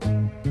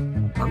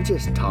I'm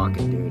just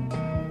talking, dude.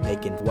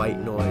 Making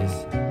white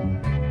noise.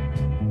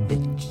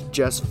 It's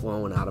just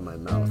flowing out of my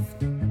mouth.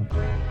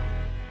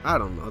 I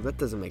don't know. That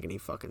doesn't make any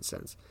fucking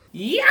sense.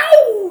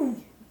 Yow!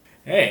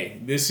 Hey,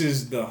 this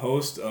is the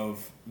host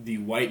of the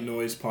White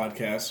Noise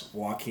podcast,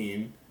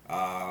 Joaquin,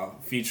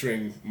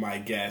 featuring my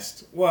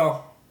guest,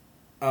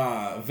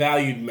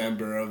 valued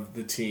member of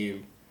the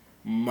team,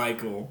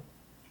 Michael.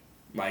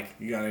 Mike,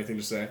 you got anything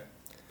to say?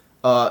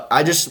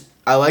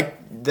 I like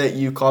that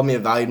you called me a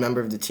valued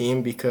member of the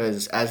team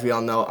because, as we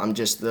all know, I'm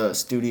just the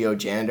studio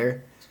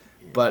janitor.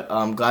 But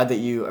I'm glad that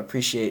you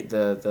appreciate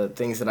the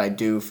things that I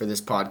do for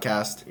this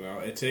podcast. Well,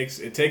 it takes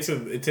a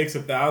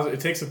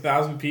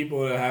thousand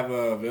people to have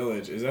a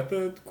village. Is that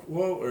the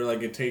quote, or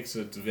like it takes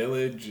a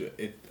village?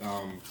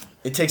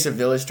 It takes a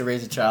village to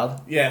raise a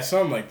child. Yeah,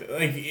 something like that.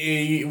 Like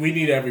we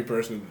need every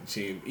person in the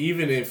team,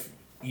 even if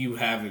you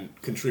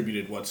haven't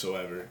contributed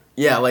whatsoever.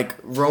 Yeah, like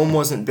Rome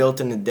wasn't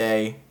built in a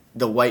day.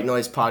 The White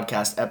Noise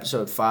podcast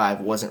episode 5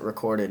 wasn't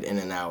recorded in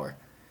an hour.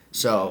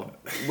 So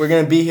we're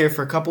going to be here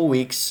for a couple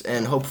weeks,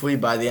 and hopefully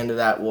by the end of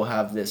that, we'll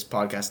have this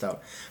podcast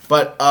out.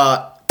 But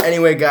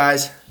anyway,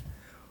 guys,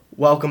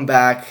 welcome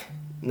back.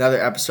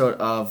 Another episode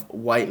of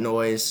White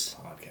Noise.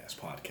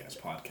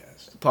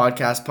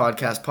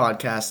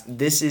 Podcast.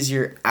 This is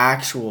your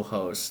actual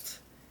host,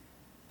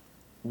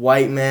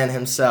 white man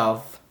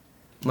himself,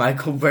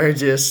 Michael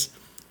Burgess,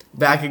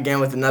 back again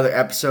with another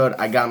episode.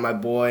 I got my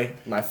boy,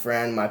 my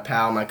friend, my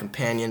pal, my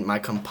companion, my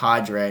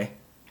compadre,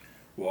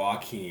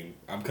 Joaquin.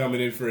 I'm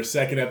coming in for a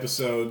second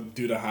episode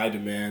due to high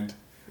demand.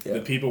 Yep.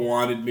 The people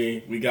wanted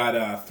me. We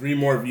got 3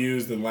 more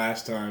views than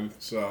last time.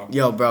 So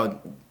yo,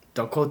 bro,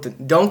 don't quote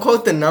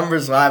the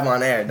numbers live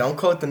on air. Don't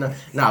quote the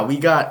Nah, we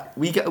got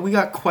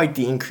quite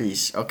the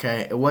increase.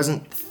 Okay, it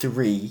wasn't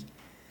 3,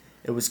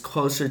 it was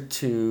closer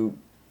to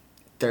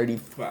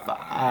 35.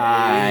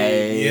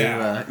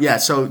 Yeah.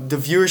 So the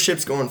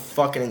viewership's going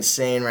fucking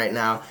insane right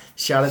now.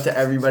 Shout out to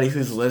everybody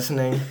who's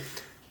listening.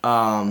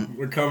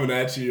 We're coming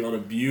at you on a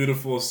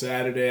beautiful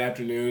Saturday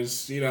afternoon.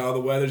 You know,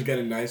 the weather's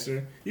getting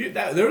nicer.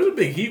 There was a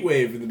big heat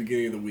wave in the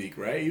beginning of the week,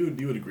 right? You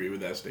would agree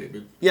with that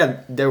statement?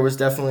 Yeah, there was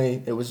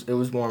definitely it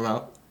was warm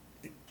out.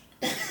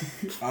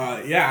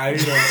 Yeah,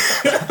 you know.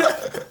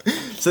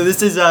 So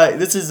this is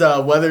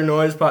weather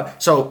noise pod.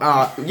 So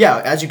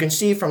as you can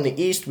see from the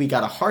east, we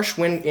got a harsh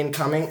wind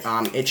incoming.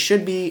 It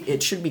should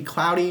be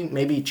cloudy,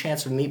 maybe a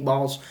chance of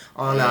meatballs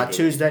on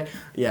Tuesday.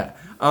 Yeah.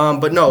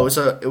 But no,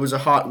 it was a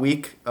hot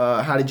week.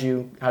 How did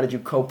you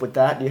cope with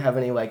that? Do you have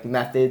any like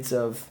methods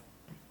of?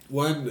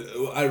 When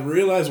I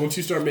realized once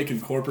you start making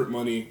corporate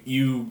money,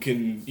 you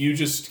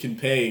just can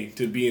pay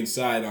to be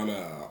inside in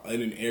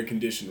an air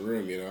conditioned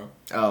room. You know.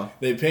 Oh.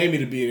 They pay me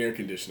to be in air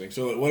conditioning.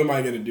 So what am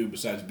I gonna do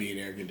besides be in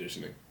air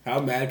conditioning? How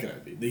mad can I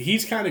be? The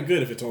heat's kind of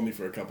good if it's only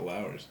for a couple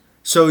hours.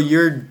 So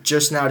you're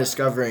just now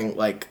discovering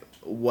like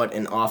what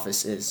an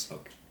office is.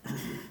 Okay.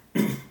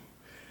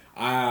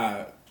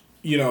 I've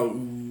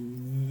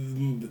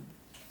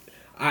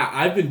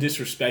been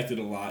disrespected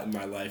a lot in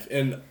my life,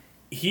 and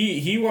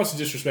he wants to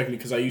disrespect me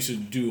because I used to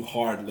do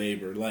hard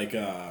labor. Like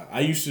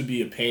I used to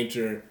be a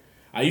painter.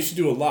 I used to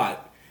do a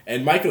lot.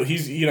 And Michael,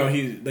 he's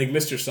like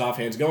Mr. Soft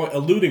Hands,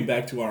 alluding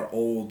back to our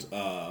old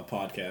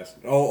podcast,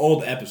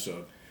 old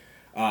episode,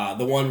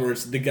 the one where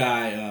it's the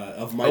guy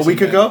of Mice. A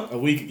week ago? A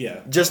week,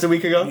 yeah. Just a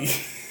week ago.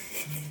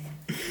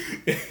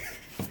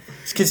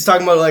 This kid's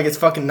talking about like it's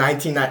fucking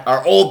 1990.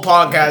 Our old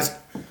podcast.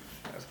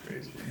 That's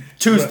crazy.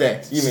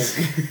 Tuesday, you mean?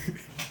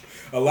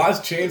 A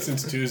lot's changed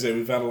since Tuesday.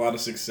 We've had a lot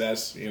of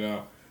success, you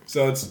know.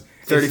 So it's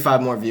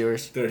 35 more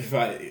viewers.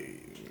 35.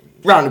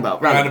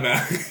 Roundabout.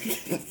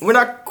 We're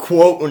not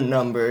quoting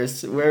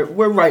numbers. We're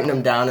writing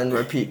them down and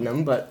repeating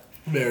them, but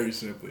very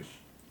simply.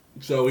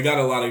 So we got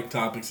a lot of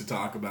topics to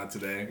talk about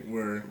today.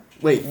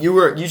 Wait,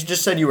 you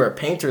just said you were a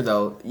painter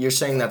though. You're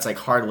saying that's like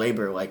hard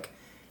labor. Like,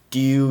 do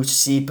you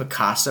see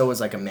Picasso as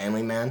like a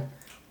manly man,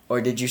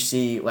 or did you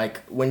see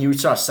like when you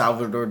saw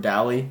Salvador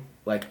Dali?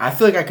 Like, I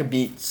feel like I could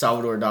beat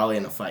Salvador Dali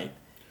in a fight.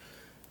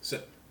 So,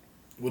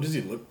 what does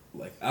he look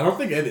like? I don't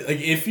think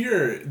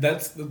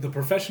that's the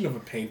profession of a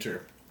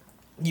painter.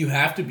 You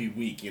have to be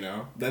weak, you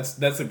know. That's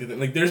like the thing.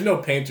 Like, there's no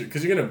painter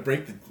because you're gonna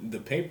break the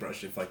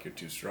paintbrush if like you're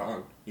too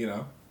strong. You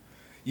know,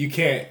 you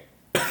can't.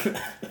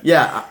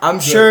 Yeah, I'm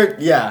sure.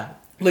 Yeah,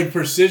 like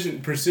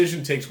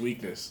precision takes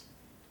weakness.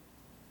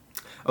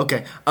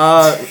 Okay.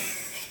 No,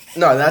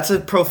 that's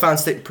a profound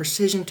statement.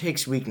 Precision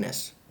takes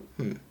weakness.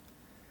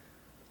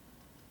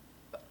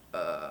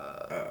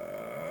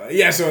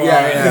 Yeah. So.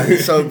 Yeah.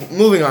 So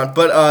moving on.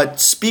 But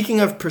speaking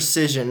of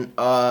precision,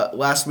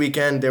 last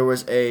weekend there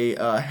was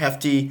a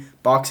hefty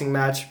boxing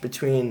match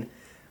between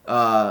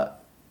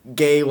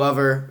gay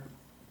lover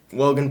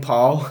Logan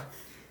Paul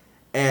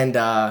and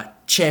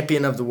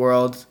champion of the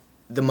world,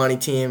 the money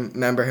team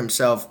member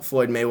himself,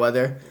 Floyd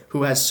Mayweather,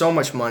 who has so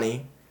much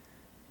money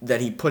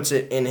that he puts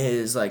it in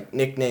his like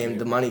nickname,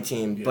 the money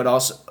team, but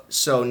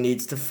also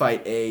needs to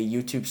fight a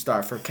YouTube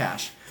star for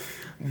cash.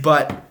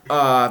 But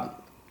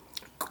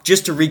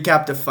just to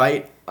recap the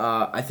fight,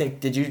 I think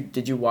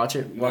did you watch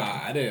it? Nah,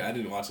 I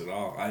didn't watch it at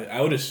all.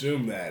 I would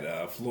assume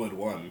that Floyd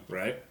won,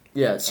 right?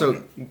 Yeah.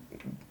 So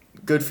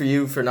good for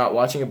you for not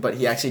watching it, but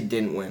he actually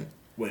didn't win.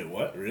 Wait,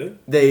 what? Really?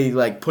 They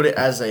put it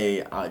as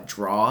a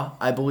draw,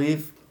 I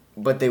believe,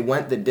 but they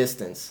went the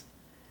distance.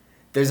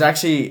 There's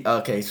actually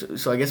okay,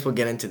 so I guess we'll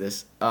get into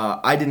this.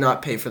 I did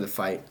not pay for the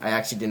fight. I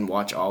actually didn't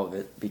watch all of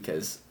it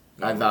because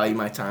I value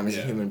my time as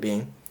a human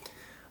being.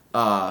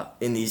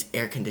 In these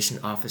air-conditioned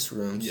office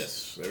rooms.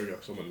 Yes, there we go.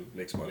 Someone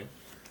makes money.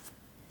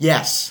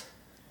 Yes.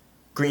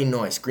 Green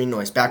noise.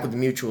 Back with the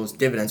mutuals,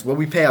 dividends. What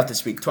we pay out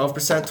this week?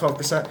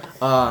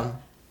 12%.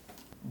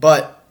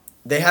 But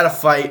they had a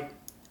fight,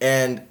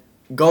 and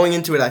going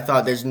into it, I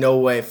thought there's no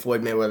way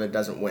Floyd Mayweather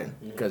doesn't win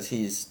because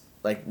he's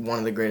one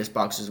of the greatest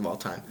boxers of all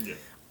time. Yeah.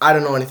 I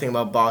don't know anything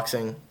about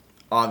boxing,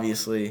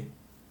 obviously.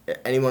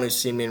 Anyone who's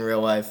seen me in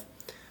real life.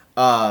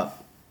 But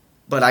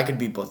I could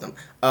beat both of them.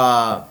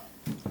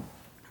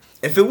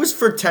 If it was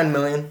for $10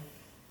 million,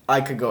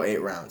 I could go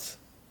 8 rounds.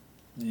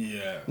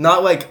 Yeah.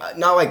 Not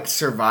like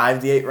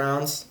survive the 8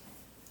 rounds,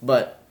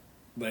 but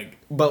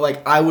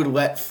I would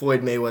let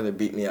Floyd Mayweather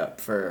beat me up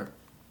for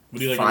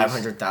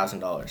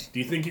 $500,000. Do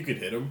you think you could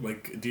hit him?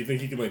 Do you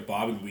think he could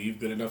bob and weave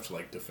good enough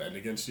to defend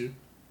against you?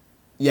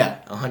 Yeah,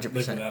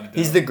 100%.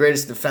 He's the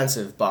greatest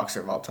defensive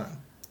boxer of all time.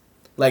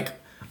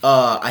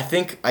 I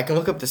think I can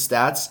look up the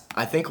stats.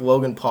 I think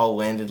Logan Paul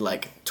landed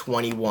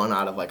 21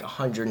 out of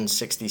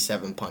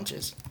 167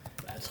 punches.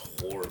 That's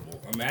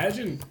horrible.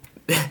 Imagine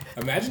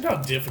how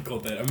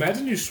difficult that.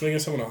 Imagine you swing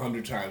at someone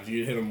 100 times,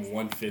 you hit them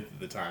 1/5 of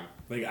the time.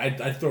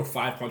 I throw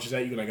 5 punches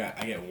at you and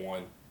I get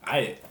 1.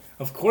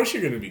 Of course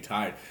you're gonna be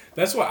tired.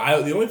 That's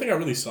why the only thing I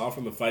really saw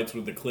from the fights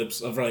were the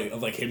clips of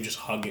him just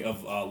hugging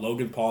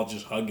Logan Paul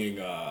just hugging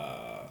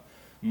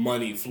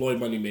Floyd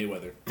Money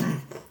Mayweather.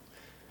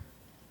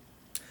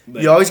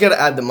 You always got to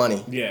add the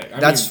money. Yeah,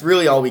 that's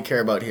really all we care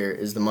about here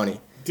is the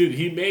money. Dude,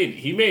 he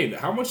made.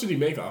 How much did he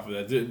make off of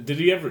that? Did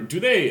he ever? Do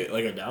they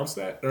announce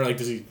that or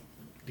does he?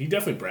 He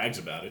definitely brags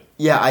about it.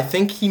 Yeah, I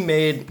think he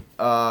made.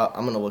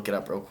 I'm gonna look it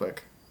up real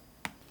quick.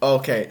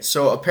 Okay,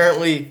 so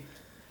apparently,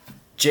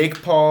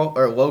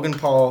 Logan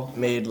Paul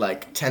made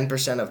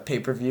 10% of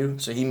pay-per-view,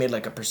 so he made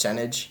a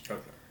percentage,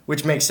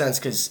 which makes sense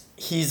because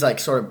he's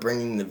sort of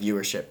bringing the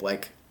viewership.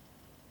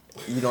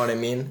 You know what I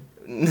mean?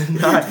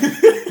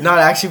 not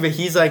actually, but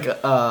he's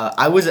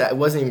I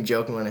wasn't even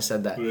joking when I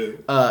said that. Really?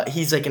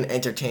 He's an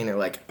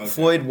entertainer.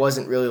 Floyd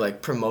wasn't really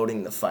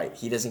promoting the fight.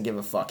 He doesn't give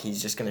a fuck.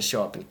 He's just gonna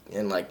show up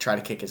and try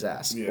to kick his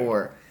ass. Yeah.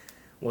 Or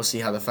we'll see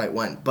how the fight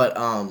went. But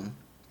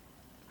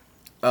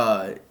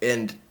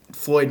and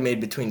Floyd made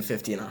between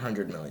 50 and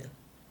 100 million.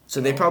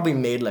 So they probably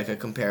made a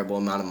comparable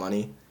amount of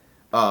money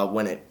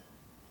when it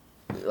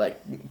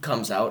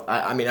comes out.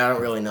 I mean, I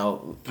don't really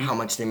know how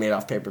much they made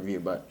off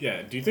pay-per-view, but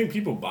yeah. Do you think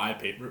people buy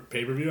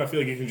pay-per-view? I feel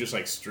like you can just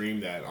stream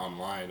that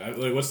online.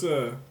 What's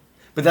the?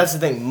 But that's the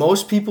thing.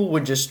 Most people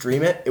would just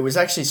stream it. It was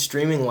actually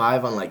streaming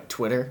live on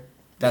Twitter.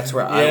 That's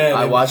where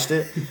I watched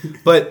it.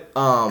 But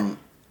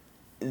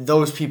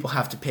those people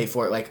have to pay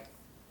for it.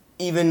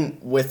 Even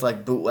with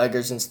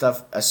bootleggers and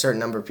stuff, a certain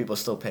number of people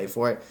still pay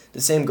for it.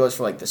 The same goes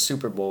for the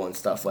Super Bowl and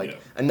stuff.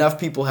 Enough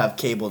people have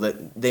cable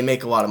that they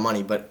make a lot of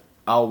money, but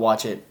I'll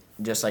watch it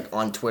just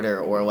on Twitter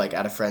or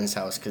at a friend's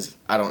house because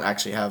I don't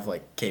actually have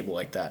cable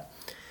like that.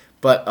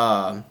 But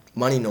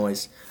money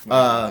noise,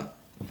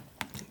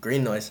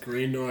 green noise.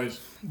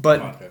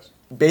 But podcast.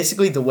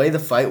 Basically, the way the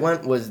fight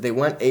went was they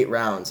went 8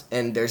 rounds,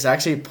 and there's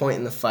actually a point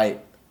in the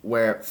fight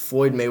where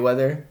Floyd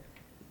Mayweather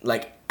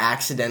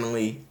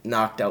accidentally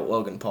knocked out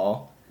Logan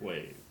Paul.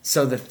 Wait.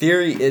 So the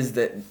theory is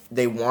that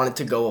they wanted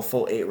to go a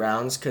full 8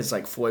 rounds because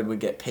Floyd would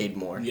get paid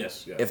more.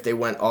 Yes. Yeah. If they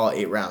went all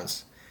 8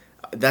 rounds.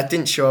 That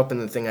didn't show up in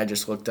the thing I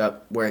just looked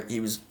up where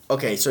he was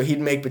okay. So he'd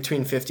make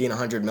between 50 and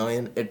 100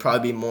 million. It'd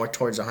probably be more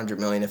towards 100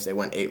 million if they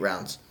went 8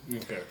 rounds.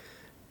 Okay.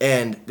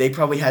 And they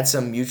probably had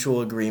some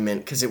mutual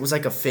agreement because it was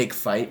a fake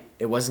fight.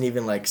 It wasn't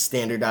even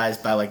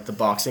standardized by the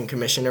boxing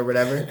commission or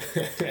whatever.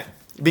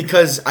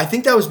 Because I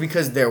think that was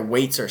because their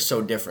weights are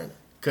so different.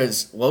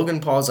 Because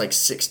Logan Paul's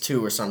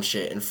 6'2" or some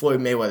shit, and Floyd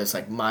Mayweather's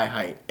my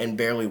height and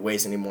barely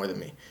weighs any more than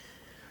me.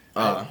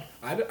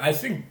 I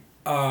think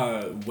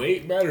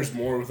weight matters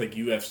more with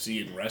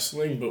UFC and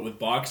wrestling, but with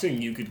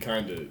boxing you could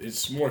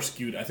it's more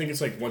skewed. I think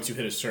it's once you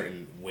hit a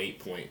certain weight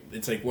point,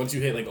 it's once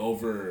you hit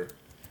over.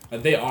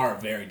 They are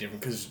very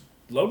different because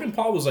Logan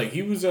Paul was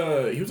he was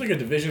a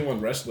Division I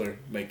wrestler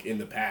in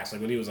the past,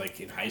 when he was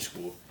in high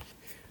school.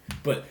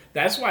 But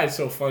that's why it's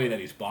so funny that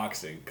he's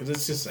boxing because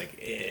it's just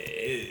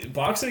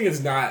boxing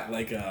is not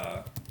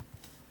a.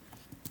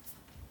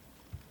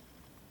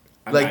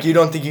 You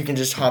don't think you can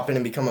just hop in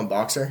and become a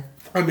boxer?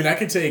 I mean, I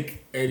could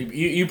take any.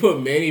 You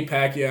put Manny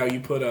Pacquiao. You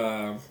put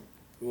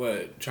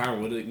China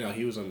Woodley. No,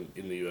 he was in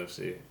the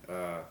UFC.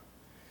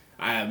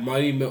 I have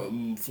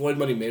Floyd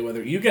Money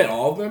Mayweather. You get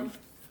all of them.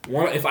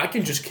 If I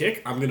can just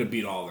kick, I'm gonna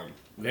beat all of them.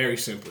 Very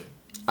simply.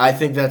 I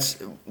think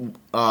that's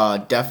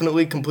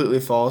definitely completely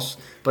false.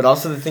 But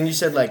also the thing you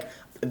said,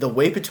 the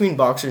weight between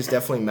boxers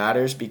definitely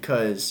matters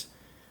because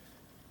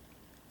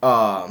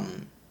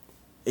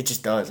It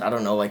just does. I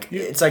don't know. Like,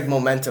 it's like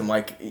momentum.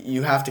 Like,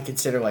 you have to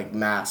consider, like,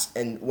 mass.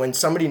 And when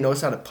somebody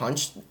knows how to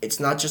punch, it's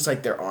not just,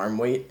 like, their arm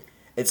weight.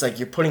 It's like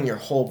you're putting your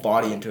whole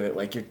body into it.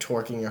 Like, you're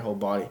torquing your whole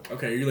body.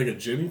 Okay, are you, like, a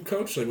gym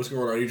coach? Like, what's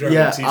going on? Are you trying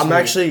to teach me? I'm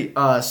actually,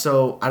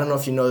 so, I don't know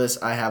if you know this.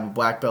 I have a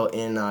black belt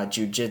in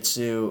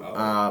jiu-jitsu,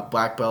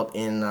 black belt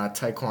in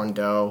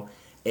taekwondo,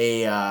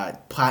 a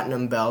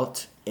platinum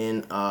belt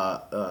in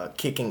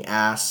kicking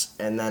ass,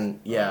 and then,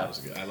 yeah.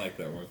 Oh, I like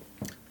that one.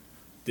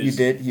 You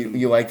did?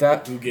 You like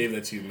that? Who gave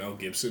that to you? Mel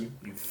Gibson?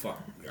 You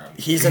fuck.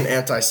 He's an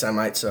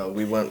anti-Semite, so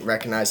we won't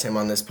recognize him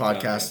on this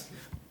podcast. Okay.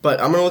 But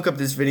I'm going to look up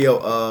this video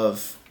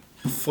of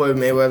Floyd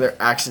Mayweather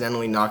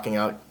accidentally knocking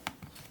out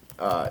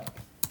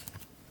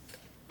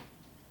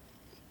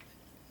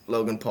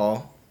Logan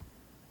Paul.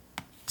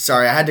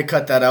 Sorry, I had to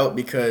cut that out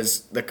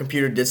because the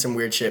computer did some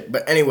weird shit.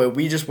 But anyway,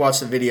 we just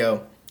watched the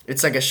video.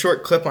 It's like a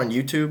short clip on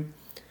YouTube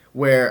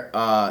where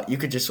you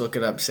could just look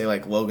it up, say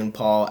like Logan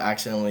Paul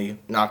accidentally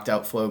knocked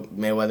out Floyd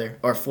Mayweather,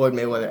 or Floyd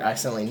Mayweather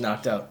accidentally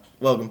knocked out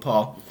Logan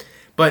Paul.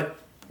 But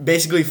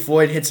basically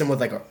Floyd hits him with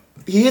like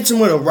he hits him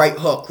with a right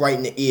hook right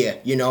in the ear,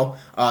 you know,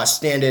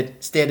 standard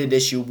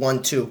issue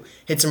 1-2,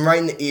 hits him right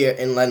in the ear,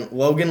 and then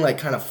Logan like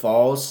kind of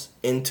falls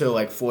into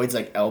like Floyd's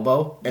like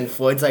elbow, and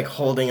Floyd's like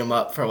holding him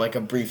up for like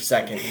a brief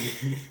second,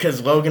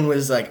 because Logan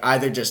was like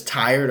either just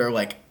tired or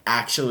like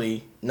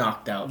actually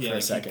knocked out for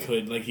a second.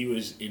 He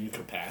was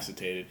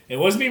incapacitated. It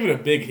wasn't even a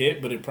big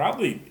hit, but it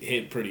probably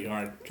hit pretty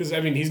hard. Because,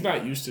 I mean, he's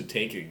not used to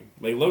taking...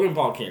 Like, Logan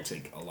Paul can't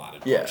take a lot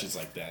of punches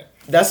like that.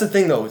 That's the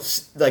thing, though.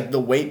 It's, like, the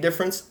weight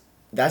difference,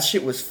 that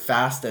shit was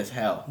fast as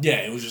hell. Yeah,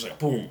 it was just like,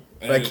 boom.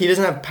 Like, he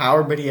doesn't have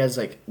power, but he has,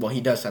 like... Well,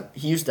 he does have...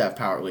 He used to have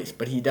power, at least.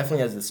 But he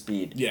definitely has the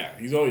speed. Yeah,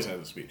 he's always had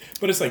the speed.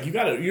 But it's like, you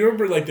gotta... You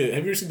remember, like, have you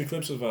ever seen the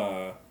clips of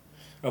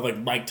like,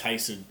 Mike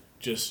Tyson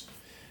just...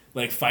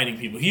 like fighting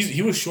people.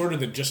 He was shorter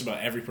than just about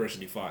every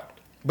person he fought.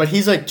 But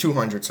he's like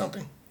 200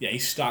 something. Yeah,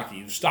 he's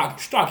stocky.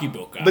 Stocky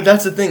built guy. But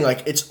that's the thing.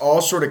 Like, it's all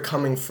sort of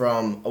coming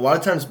from... A lot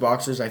of times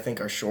boxers, I think,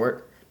 are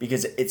short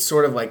because it's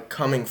sort of like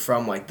coming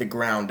from like the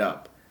ground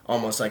up.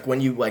 Almost like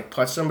when you like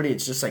punch somebody,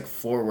 it's just like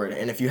forward.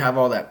 And if you have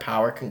all that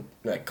power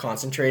like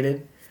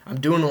concentrated... I'm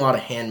doing a lot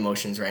of hand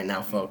motions right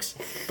now, folks.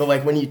 But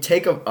like when you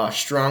take a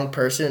strong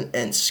person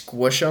and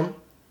squish them...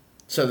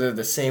 So they're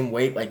the same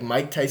weight. Like,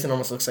 Mike Tyson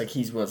almost looks like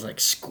he was, like,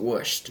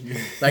 squished.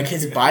 Like,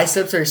 his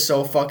biceps are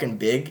so fucking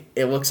big,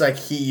 it looks like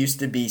he used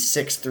to be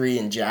 6'3"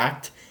 and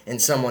jacked, and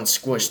someone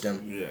squished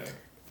him. Yeah.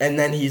 And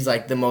then he's,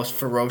 like, the most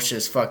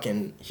ferocious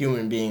fucking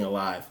human being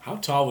alive. How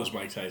tall was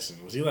Mike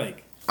Tyson? Was he,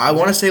 like... I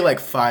want to say, like,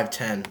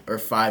 5'10" or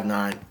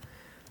 5'9".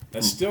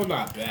 That's still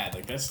not bad.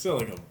 Like, that's still,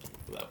 like,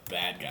 a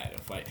bad guy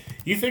to fight.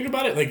 You think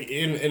about it, like,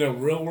 in a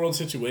real-world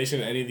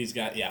situation, any of these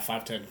guys... Yeah,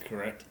 5'10",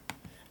 correct.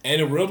 And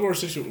a real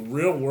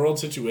world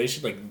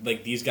situation,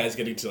 like these guys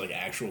getting to like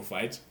actual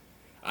fights,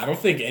 I don't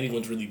think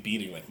anyone's really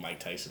beating like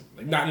Mike Tyson.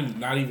 Like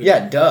not even.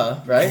 Yeah,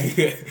 duh,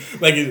 right?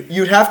 Like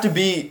you'd have to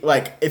be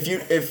like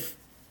if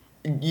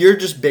you're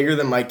just bigger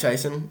than Mike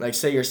Tyson, like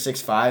say you're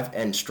 6'5"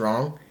 and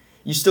strong,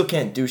 you still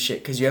can't do shit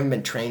because you haven't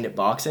been trained at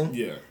boxing.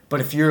 Yeah. But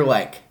if you're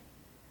like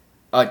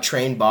a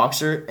trained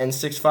boxer and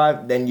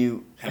 6'5", then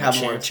you have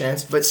more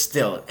chance. But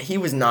still, he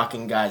was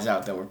knocking guys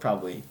out that were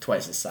probably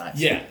twice his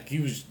size. Yeah, it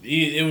was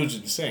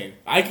insane.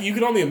 You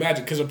can only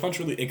imagine because a punch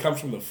it comes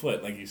from the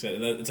foot, like you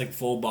said. It's like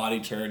full body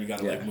turn. You got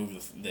to like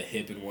move the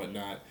hip and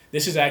whatnot.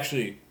 This is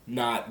actually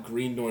not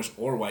green noise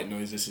or white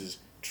noise. This is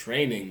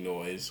training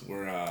noise.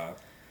 We're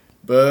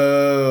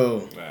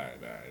boo. All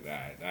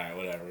right,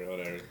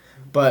 whatever.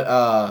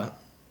 But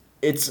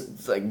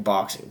it's like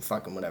boxing,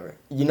 fucking whatever.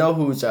 You know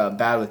who's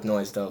bad with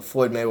noise though?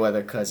 Floyd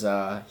Mayweather, because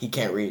he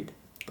can't read.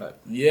 But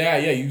yeah,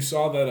 you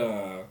saw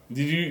that.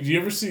 Did you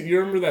ever see? You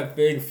remember that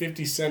thing?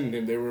 50 Cent and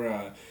him. They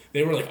were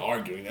like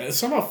arguing.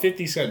 Somehow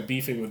 50 Cent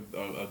beefing with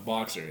a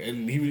boxer,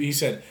 and he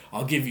said,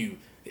 "I'll give you."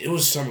 It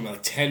was something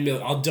like $10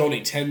 million. I'll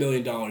donate $10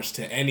 million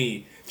to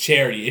any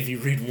charity if you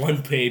read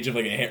one page of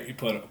like a Harry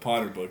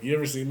Potter book. You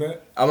ever seen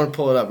that? I'm gonna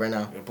pull it up right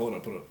now. Yeah, pull it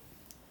up. All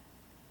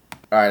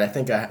right, I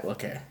think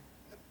okay.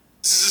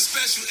 This is a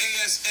special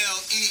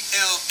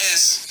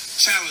ASLELS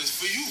challenge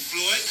for you,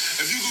 Floyd.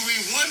 If you can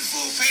read one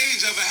full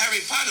page of a Harry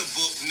Potter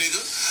book,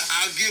 nigga,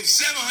 I'll give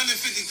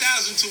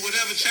 $750,000 to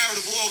whatever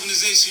charitable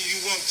organization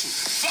you want to.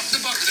 Fuck the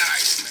bucket of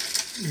ice,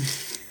 man.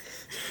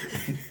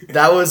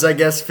 That was, I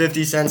guess,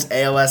 50 Cent's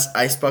ALS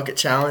Ice Bucket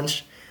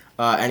Challenge.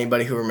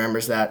 Anybody who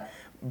remembers that.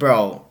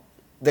 Bro,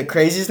 the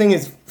craziest thing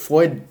is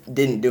Floyd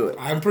didn't do it.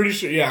 I'm pretty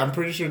sure. Yeah, I'm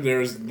pretty sure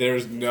there's.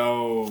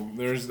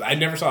 I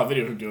never saw a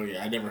video of him doing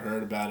it. I never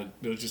heard about it.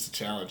 It was just a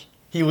challenge.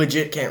 He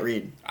legit can't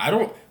read.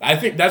 I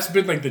think that's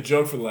been like the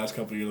joke for the last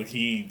couple of years. Like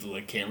he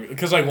like can't read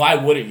because like why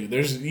wouldn't you?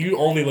 You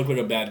only look like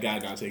a bad guy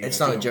not taking. It's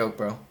not a joke,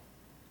 bro.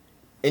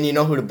 And you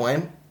know who to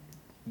blame?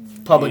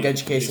 Public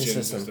education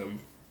system.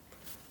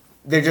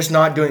 They're just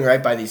not doing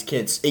right by these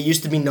kids. It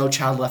used to be No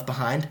Child Left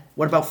Behind.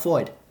 What about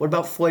Floyd? What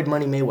about Floyd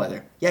Money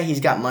Mayweather? Yeah, he's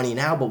got money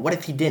now, but what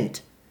if he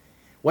didn't?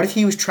 What if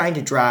he was trying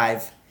to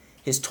drive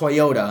his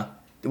Toyota,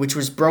 which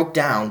was broke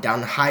down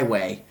the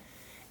highway,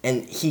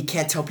 and he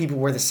can't tell people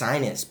where the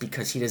sign is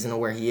because he doesn't know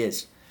where he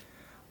is?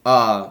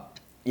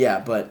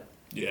 Yeah, but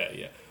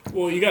Yeah.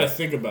 Well, you got to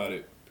think about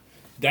it.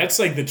 That's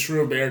like the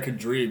true American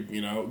dream,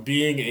 you know,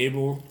 being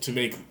able to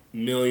make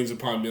millions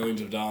upon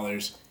millions of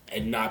dollars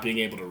and not being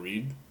able to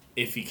read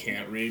if you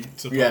can't read,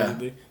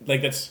 supposedly. Yeah.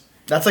 Like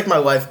that's like my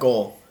life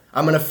goal.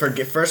 I'm gonna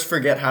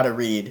forget how to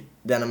read,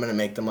 then I'm gonna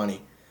make the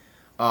money.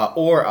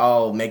 Or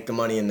I'll make the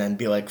money and then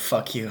be like,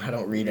 fuck you, I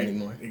don't read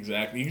anymore.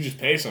 Exactly. You can just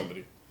pay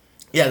somebody.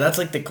 Yeah, that's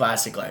like the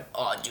classic, like,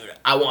 oh, dude,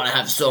 I want to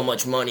have so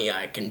much money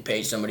I can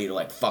pay somebody to,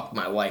 like, fuck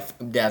my wife.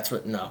 That's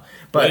what, no.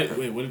 But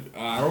Wait, what?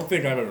 I don't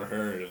think I've ever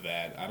heard of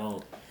that.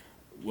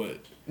 What?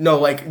 no,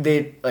 like,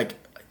 they, like,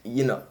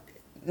 you know,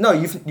 no,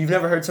 you've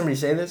never heard somebody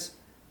say this?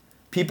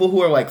 People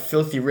who are, like,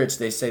 filthy rich,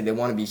 they say they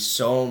want to be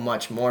so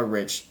much more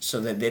rich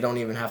so that they don't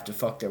even have to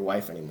fuck their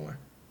wife anymore.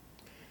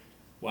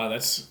 Wow,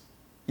 that's...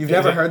 You've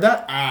never heard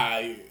that?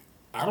 I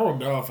don't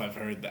know if I've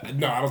heard that.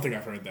 No, I don't think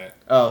I've heard that.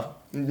 Oh,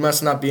 you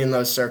must not be in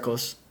those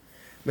circles.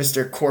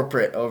 Mr.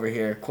 Corporate over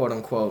here, quote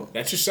unquote.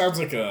 That just sounds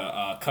like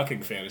a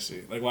cucking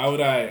fantasy. Like, why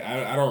would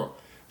I don't...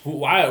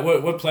 Why?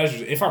 What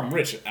pleasures? If I'm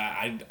rich,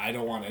 I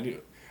don't want any...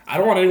 I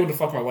don't want anyone to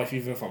fuck my wife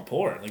even if I'm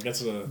poor. Like,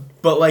 that's a...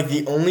 But, like,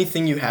 the only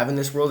thing you have in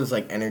this world is,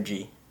 like,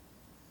 energy.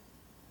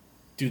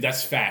 Dude,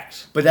 that's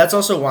facts. But that's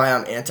also why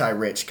I'm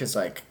anti-rich, because,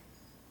 like,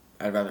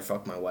 I'd rather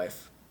fuck my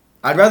wife.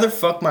 I'd rather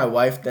fuck my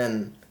wife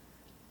than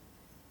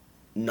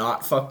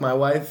not fuck my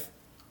wife.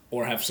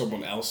 Or have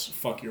someone else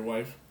fuck your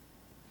wife.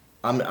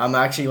 I'm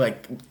actually,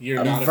 like, You're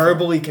I'm not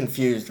verbally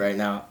confused right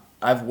now.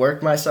 I've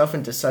worked myself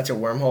into such a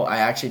wormhole, I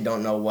actually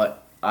don't know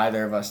what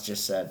either of us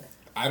just said.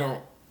 I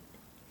don't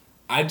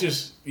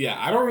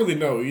really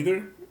know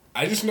either.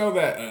 I just know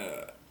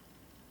that...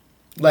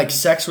 Like,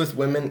 sex with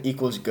women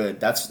equals good.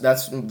 That's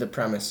the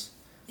premise.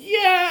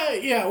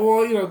 Yeah,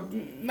 well, you know,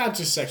 not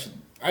just sex with...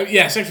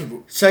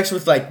 Sex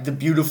with, like, the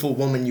beautiful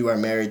woman you are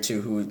married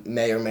to who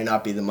may or may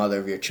not be the mother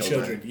of your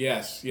children.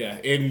 Yes, yeah.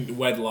 In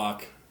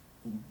wedlock.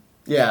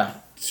 Yeah.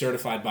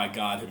 Certified by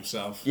God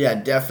himself. Yeah,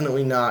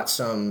 definitely not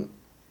some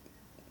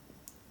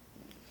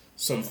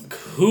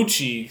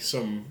coochie,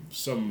 some...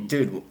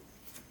 Dude,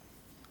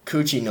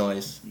 coochie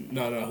noise.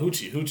 No,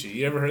 hoochie.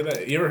 You ever heard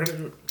that? You ever heard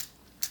of it?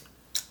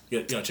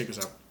 Yeah, check this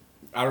out.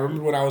 I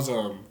remember when I was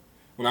a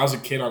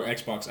kid on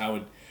Xbox,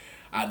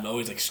 I'd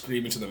always, like,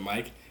 scream into the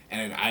mic,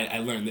 and I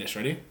learned this.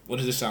 Ready? What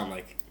does this sound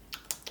like?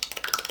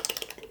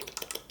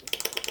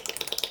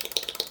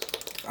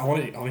 I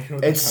want to hear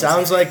what It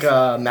sounds like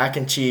mac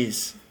and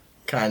cheese,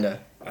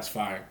 kinda. That's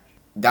fire.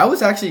 That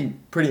was actually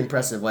pretty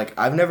impressive. Like,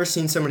 I've never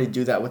seen somebody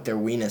do that with their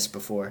weenus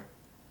before.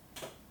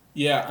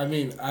 Yeah, I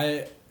mean,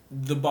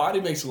 the body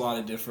makes a lot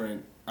of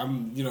different...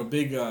 I'm,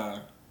 big...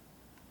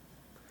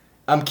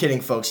 I'm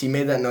kidding, folks. He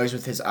made that noise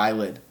with his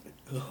eyelid.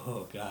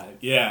 Oh, God.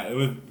 Yeah,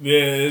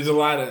 there's a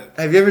lot of...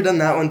 Have you ever done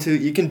that one, too?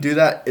 You can do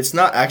that. It's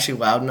not actually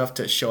loud enough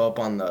to show up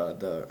on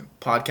the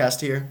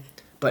podcast here.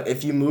 But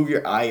if you move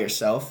your eye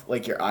yourself,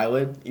 like your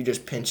eyelid, you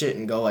just pinch it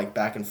and go, like,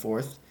 back and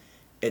forth.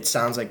 It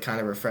sounds, like, kind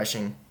of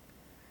refreshing.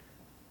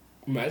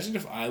 Imagine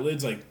if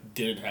eyelids, like,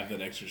 didn't have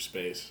that extra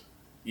space.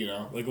 You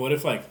know? Like, what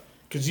if, like...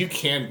 Because you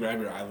can grab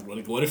your eyelid.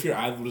 Like, what if your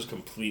eyelid was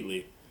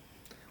completely...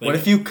 Like, what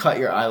if you cut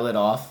your eyelid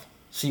off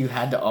so you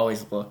had to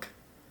always look?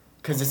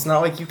 Because it's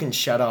not like you can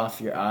shut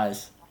off your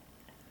eyes.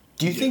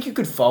 Do you think you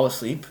could fall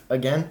asleep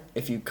again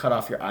if you cut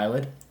off your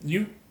eyelid?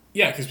 Yeah,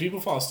 because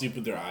people fall asleep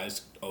with their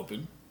eyes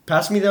open.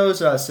 Pass me those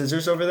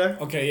scissors over there.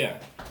 Okay, yeah.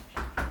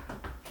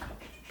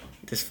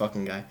 This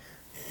fucking guy.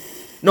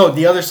 No,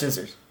 the other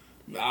scissors.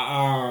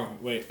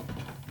 Wait.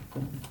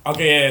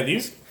 Okay, yeah,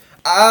 these?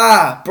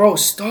 Ah, bro,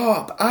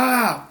 stop.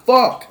 Ah,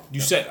 fuck.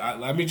 You said,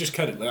 let me just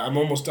cut it. I'm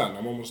almost done.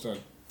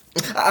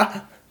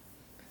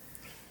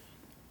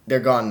 They're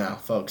gone now,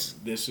 folks.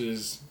 This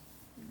is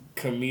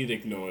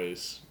comedic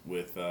noise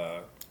with,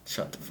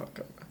 Shut the fuck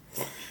up.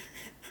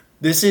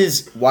 This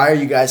is Why Are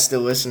You Guys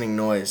Still Listening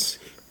noise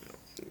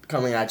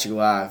coming at you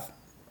live.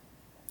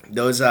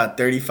 Those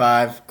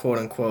 35,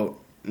 quote-unquote,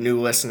 new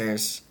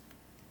listeners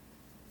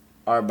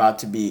are about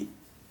to be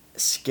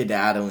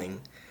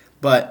skedaddling.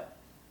 But...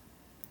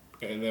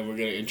 And then we're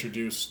going to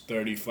introduce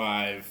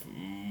 35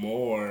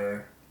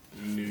 more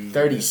new...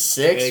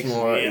 36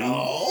 more.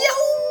 Yo!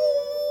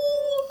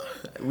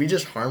 We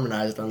just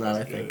harmonized on that,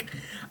 I think.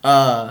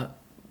 But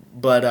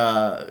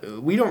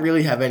we don't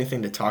really have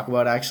anything to talk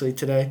about, actually,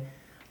 today.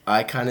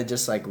 I kind of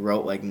just, like,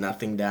 wrote, like,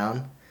 nothing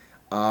down.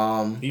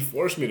 He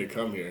forced me to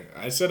come here.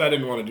 I said I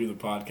didn't want to do the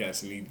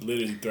podcast, and he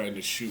literally threatened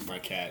to shoot my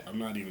cat. I'm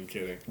not even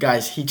kidding.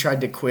 Guys, he tried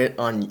to quit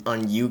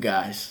on you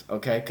guys,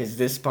 okay? Because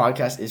this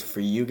podcast is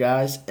for you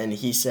guys, and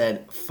he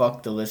said,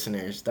 fuck the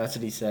listeners. That's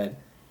what he said.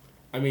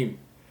 I mean,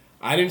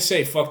 I didn't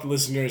say fuck the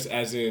listeners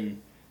as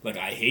in, like,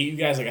 I hate you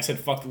guys. Like, I said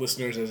fuck the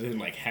listeners as in,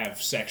 like,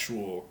 have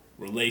sexual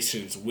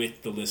relations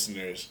with the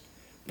listeners.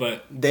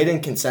 But... They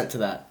didn't consent to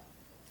that.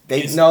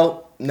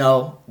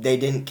 No, they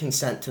didn't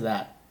consent to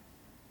that.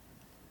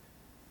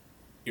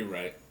 You're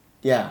right.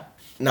 Yeah.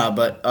 No,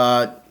 but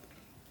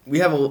we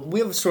have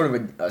a sort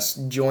of a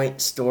joint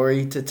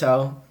story to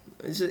tell.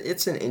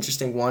 It's an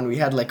interesting one. We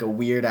had like a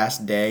weird ass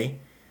day,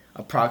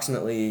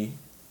 approximately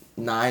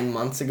 9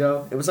 months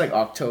ago. It was like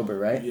October,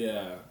 right?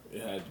 Yeah,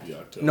 it had to be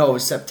October. No, it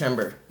was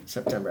September.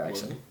 September,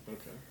 actually.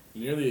 Okay.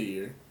 Nearly a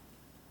year.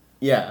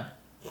 Yeah.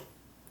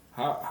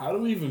 How do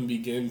we even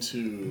begin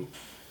to...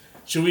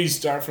 Should we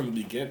start from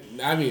the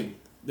beginning? I mean,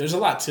 there's a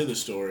lot to the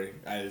story,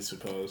 I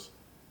suppose.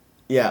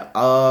 Yeah,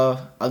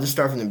 I'll just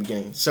start from the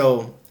beginning.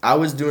 So, I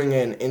was doing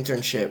an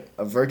internship,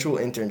 a virtual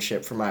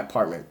internship for my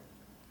apartment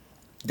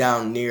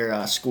down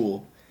near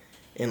school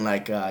in,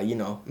 like,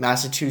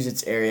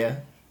 Massachusetts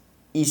area,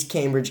 East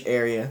Cambridge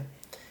area.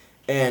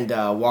 And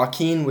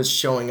Joaquin was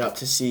showing up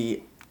to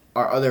see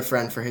our other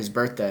friend for his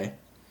birthday.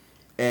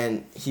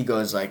 And he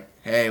goes, like,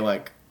 hey,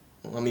 like,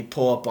 let me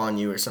pull up on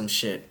you or some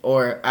shit.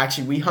 Or,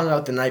 actually, we hung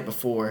out the night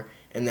before,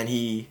 and then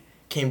he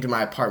came to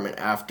my apartment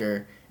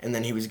after, and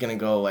then he was going to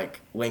go,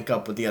 like, link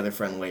up with the other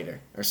friend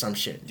later or some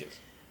shit. Yes.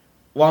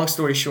 Long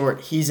story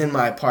short, he's in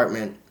my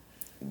apartment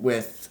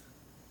with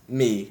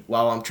me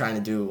while I'm trying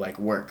to do, like,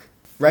 work.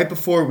 Right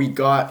before we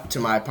got to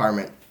my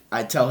apartment,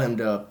 I tell him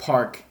to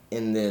park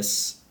in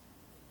this,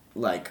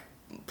 like,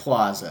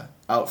 plaza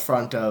out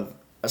front of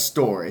a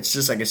store. It's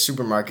just like a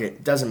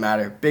supermarket. Doesn't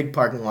matter. Big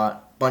parking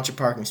lot, bunch of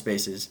parking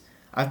spaces.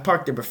 I've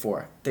parked there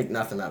before. Think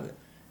nothing of it.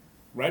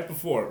 Right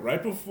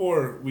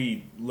before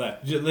we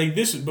left, like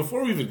this,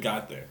 before we even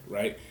got there,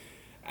 right?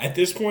 At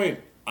this point,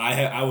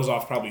 I was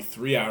off probably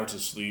 3 hours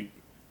of sleep.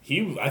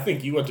 I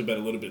think you went to bed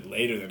a little bit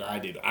later than I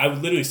did. I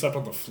literally slept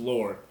on the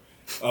floor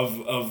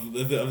of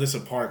this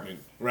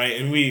apartment, right?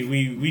 And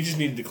we just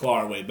needed to claw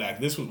our way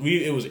back.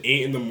 It was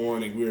 8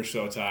 a.m. We were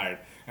so tired.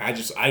 I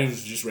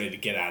was just ready to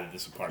get out of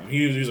this apartment.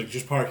 He was like,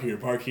 just park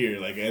here.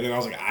 Like, and then I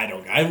was like,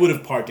 I would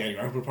have parked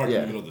anywhere. I would have parked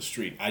in the middle of the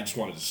street. I just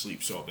wanted to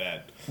sleep so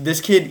bad.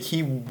 This kid,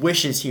 he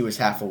wishes he was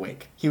half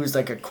awake. He was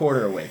like a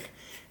quarter awake.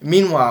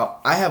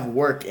 Meanwhile, I have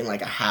work in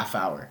like a half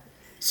hour.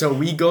 So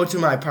we go to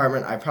my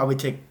apartment. I probably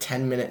take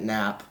 10-minute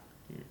nap,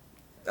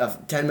 a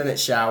 10-minute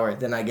shower.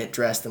 Then I get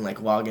dressed and like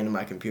log into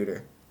my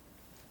computer.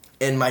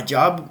 And my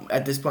job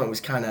at this point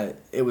was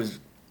it was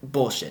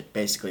bullshit,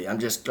 basically. I'm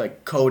just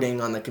like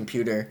coding on the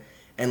computer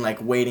and like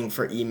waiting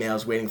for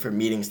emails, waiting for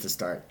meetings to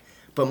start.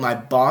 But my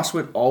boss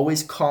would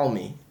always call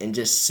me and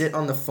just sit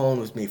on the phone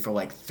with me for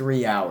like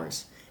 3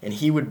 hours. And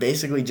he would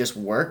basically just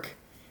work,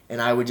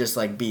 and I would just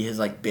like be his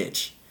like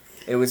bitch.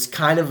 It was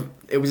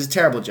a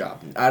terrible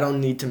job. I don't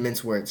need to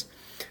mince words.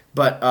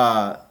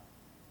 But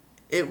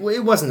it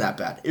wasn't that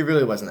bad. It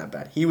really wasn't that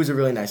bad. He was a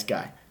really nice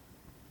guy.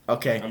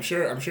 Okay. I'm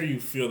sure you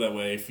feel that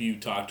way if you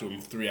talk to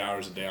him 3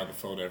 hours a day on the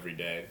phone every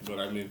day. But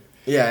I mean...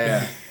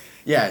 Yeah.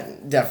 Yeah,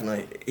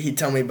 definitely. He'd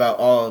tell me about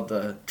all of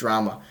the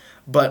drama.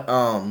 But,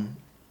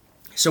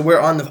 so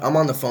I'm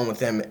on the phone with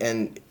him,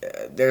 and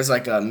there's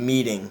like a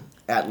meeting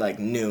at like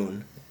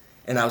noon.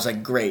 And I was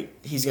like, great,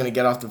 he's going to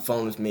get off the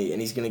phone with me,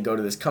 and he's going to go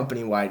to this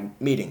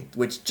company-wide meeting,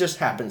 which just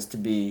happens to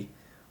be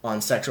on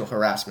sexual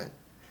harassment.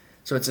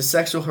 So it's a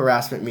sexual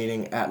harassment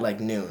meeting at like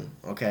noon,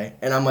 okay?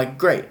 And I'm like,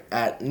 great,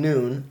 at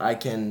noon I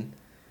can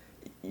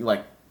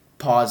like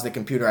pause the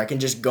computer. I can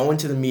just go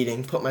into the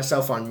meeting, put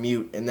myself on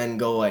mute, and then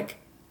go like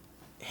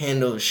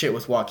handle the shit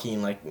with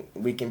Joaquin. Like,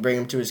 we can bring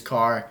him to his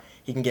car,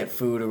 he can get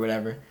food or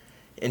whatever,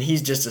 and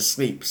he's just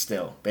asleep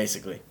still,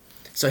 basically.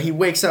 So he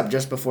wakes up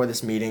just before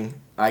this meeting.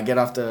 I get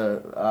off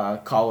the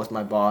call with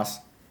my boss,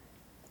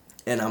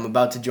 and I'm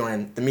about to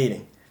join the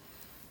meeting.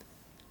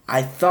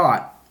 I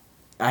thought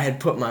I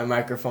had put my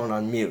microphone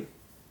on mute,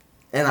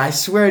 and I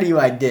swear to you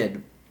I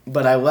did,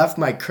 but I left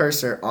my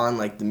cursor on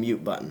like the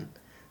mute button,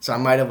 so I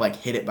might have like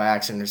hit it by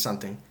accident or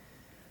something.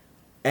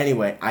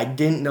 Anyway, I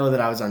didn't know that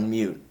I was on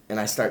mute,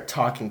 and I start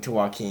talking to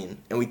Joaquin,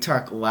 and we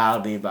talk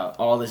loudly about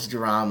all this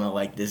drama,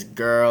 like this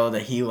girl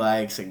that he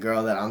likes, a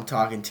girl that I'm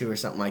talking to or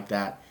something like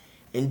that.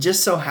 And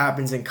just so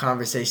happens in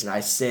conversation,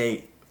 I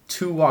say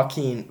to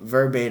Joaquin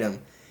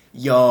verbatim,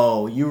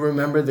 yo, you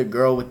remember the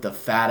girl with the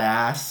fat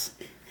ass?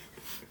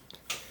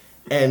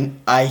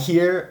 And I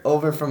hear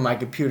over from my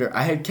computer,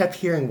 I had kept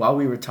hearing while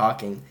we were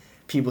talking,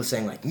 people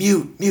saying like,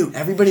 mute,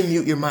 everybody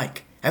mute your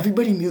mic.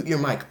 Everybody mute your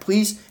mic.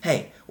 Please,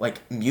 hey, like,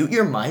 mute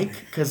your mic,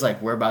 because,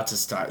 like, we're about to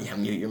start. Yeah,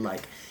 mute your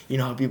mic. You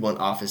know how people in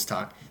office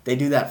talk? They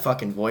do that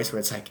fucking voice where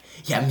it's like,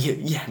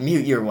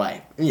 mute your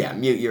wife. Yeah,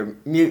 mute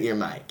your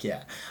mic,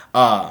 yeah.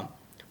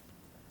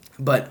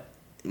 But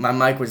my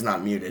mic was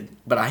not muted,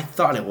 but I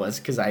thought it was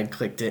because I had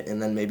clicked it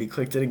and then maybe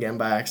clicked it again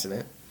by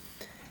accident.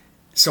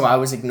 So I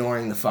was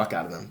ignoring the fuck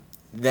out of them.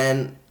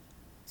 Then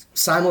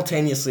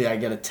simultaneously I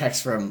get a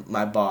text from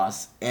my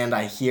boss and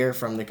I hear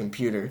from the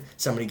computer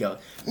somebody go,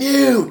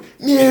 mute,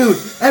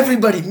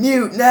 everybody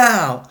mute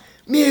now,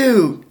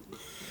 mute.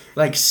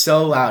 Like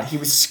so loud. He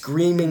was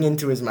screaming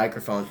into his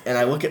microphone, and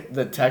I look at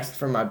the text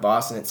from my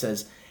boss and it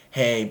says,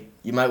 hey,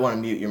 you might want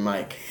to mute your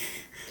mic.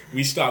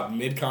 We stopped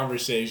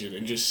mid-conversation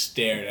and just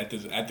stared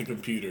at the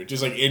computer,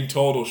 just like in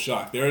total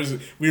shock.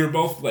 We were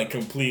both like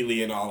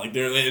completely in awe, like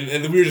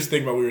and we were just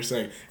thinking about what we were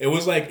saying. It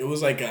was like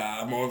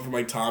a moment from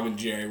like Tom and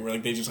Jerry, where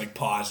like they just like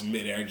pause in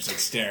midair and just like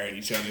stare at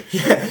each other.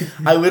 Yeah,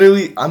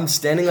 I'm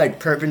standing like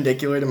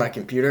perpendicular to my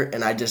computer,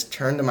 and I just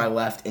turn to my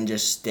left and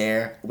just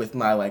stare with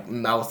my like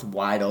mouth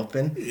wide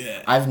open.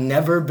 Yeah. I've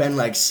never been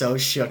like so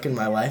shook in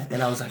my life,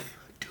 and I was like,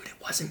 dude,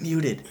 it wasn't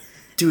muted.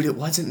 Dude, it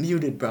wasn't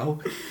muted, bro.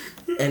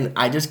 And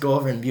I just go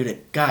over and mute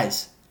it.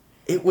 Guys,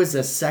 it was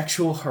a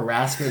sexual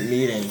harassment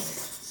meeting,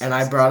 and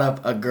I brought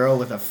up a girl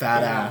with a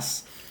fat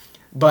ass.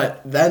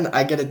 But then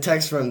I get a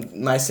text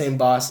from my same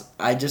boss.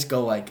 I just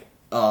go like,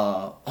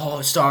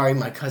 oh, sorry,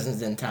 my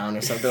cousin's in town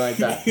or something like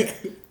that.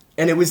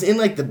 And it was in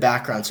like the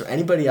background, so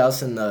anybody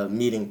else in the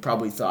meeting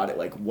probably thought it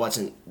like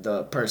wasn't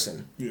the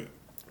person. Yeah.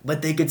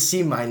 But they could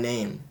see my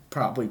name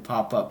probably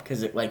pop up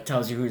because it like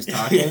tells you who's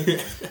talking.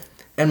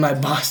 And my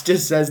boss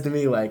just says to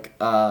me like,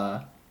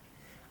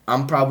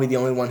 I'm probably the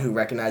only one who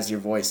recognized your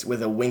voice,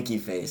 with a winky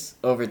face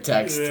over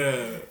text.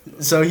 Yeah.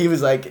 So he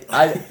was like,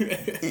 Odd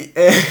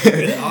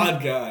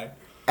guy.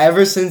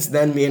 Ever since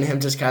then, me and him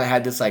just kind of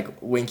had this like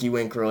winky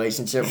wink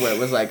relationship where it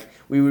was like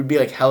we would be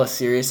like hella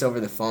serious over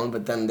the phone,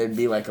 but then there'd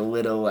be like a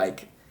little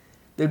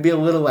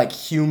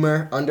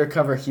humor,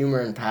 undercover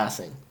humor in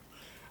passing.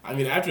 I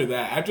mean, after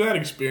that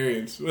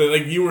experience,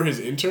 like you were his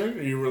intern,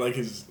 or you were like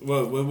his.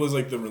 What was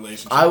like the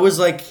relationship? I was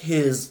like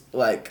his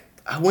like.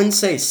 I wouldn't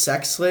say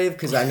sex slave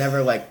because I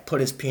never like put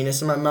his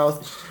penis in my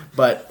mouth,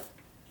 but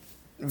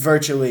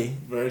virtually.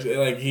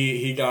 Like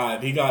he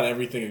got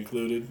everything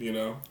included, you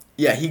know.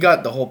 Yeah, he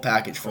got the whole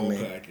package from me.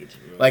 Package,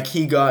 yeah. Like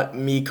he got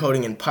me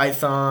coding in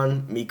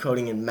Python, me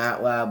coding in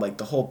MATLAB, like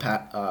the whole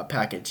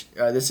package.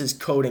 This is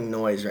coding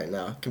noise right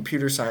now,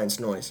 computer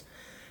science noise.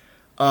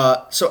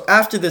 So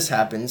after this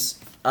happens,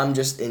 I'm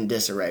just in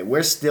disarray.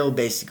 We're still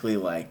basically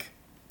like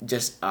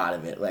just out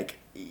of it, like.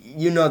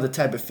 You know the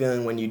type of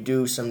feeling when you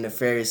do some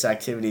nefarious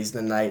activities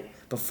the night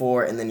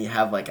before and then you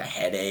have like a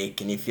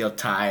headache and you feel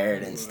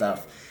tired and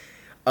stuff.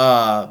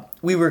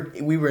 We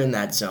were in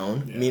that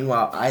zone. Yeah.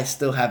 Meanwhile, I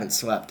still haven't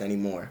slept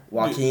anymore.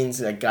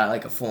 Joaquin's got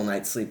like a full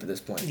night's sleep at this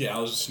point. Yeah, I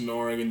was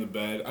snoring in the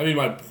bed. I mean,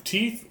 my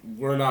teeth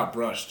were not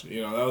brushed.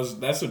 You know,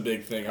 that's a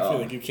big thing. I feel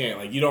like you can't,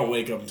 like, you don't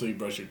wake up until you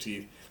brush your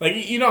teeth.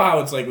 Like, you know how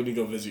it's like when you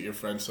go visit your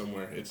friends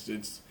somewhere.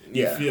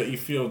 You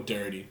feel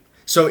dirty.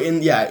 So in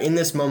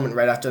this moment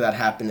right after that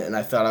happened and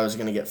I thought I was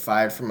going to get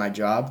fired from my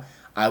job,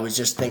 I was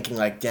just thinking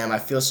like, damn, I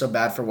feel so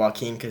bad for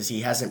Joaquin because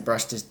he hasn't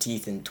brushed his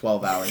teeth in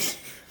 12 hours.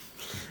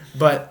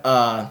 But,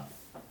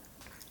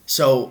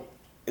 so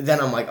then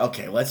I'm like,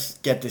 okay, let's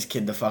get this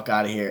kid the fuck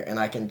out of here and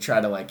I can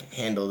try to like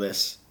handle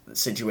this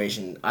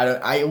situation.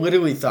 I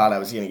literally thought I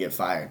was going to get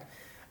fired.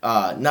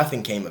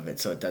 Nothing came of it,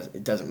 so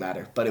it doesn't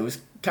matter. But it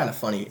was kind of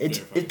funny.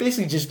 It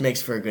basically just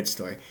makes for a good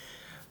story.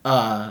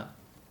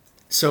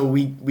 So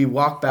we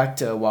walk back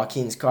to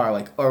Joaquin's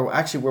car, or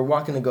actually we're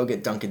walking to go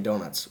get Dunkin'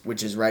 Donuts,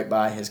 which is right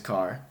by his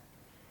car,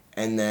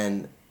 and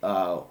then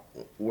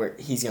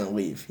he's gonna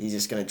leave. He's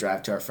just gonna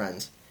drive to our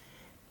friends,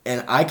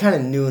 and I kind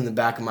of knew in the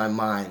back of my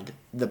mind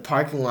the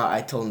parking lot I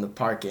told him to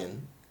park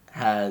in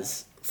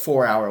has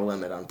 4-hour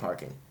limit on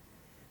parking.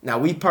 Now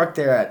we parked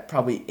there at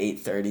probably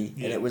 8:30,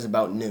 and it was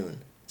about noon,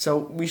 so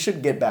we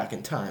should get back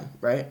in time,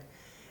 right?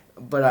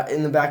 But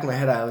in the back of my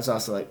head, I was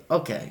also like,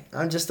 okay,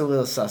 I'm just a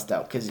little sussed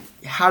out. Because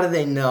how do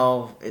they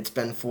know it's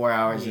been 4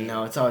 hours? You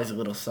know, it's always a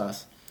little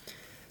sus.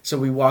 So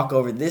we walk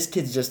over. This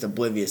kid's just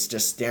oblivious,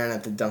 just staring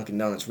at the Dunkin'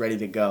 Donuts, ready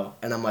to go.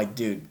 And I'm like,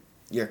 dude,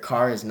 your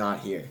car is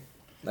not here.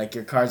 Like,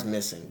 your car's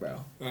missing,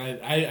 bro.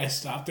 I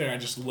stopped there and I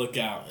just look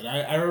out. And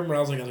I remember I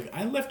was like,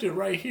 I left it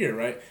right here,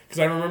 right? Because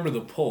I remember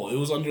the pole. It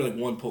was under, like,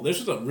 one pole. This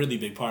was a really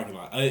big parking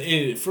lot.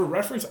 For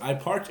reference, I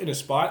parked in a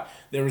spot.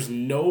 There was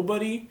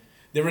nobody.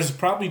 There was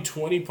probably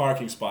 20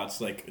 parking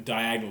spots, like,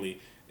 diagonally.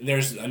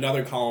 There's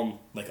another column,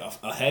 like,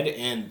 ahead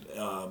and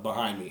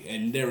behind me.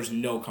 And there was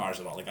no cars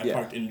at all. Like, I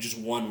parked in just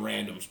one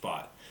random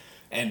spot.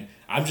 And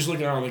I'm just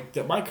looking around,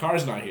 like, my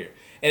car's not here.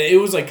 And it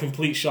was, like,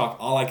 complete shock.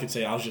 All I could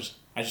say, I just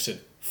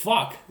said,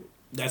 fuck.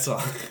 That's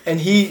all. And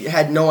he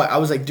had I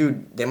was like,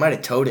 dude, they might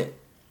have towed it.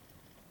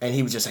 And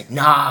he was just like,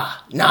 nah,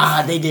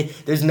 they did.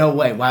 There's no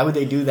way. Why would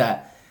they do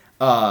that?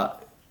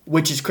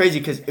 Which is crazy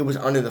because it was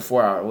under the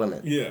 4-hour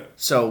limit. Yeah.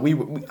 So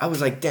I was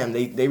like, damn,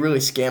 they really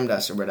scammed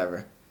us or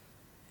whatever.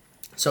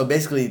 So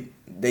basically,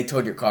 they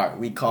towed your car.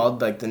 We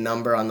called like the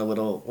number on the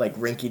little like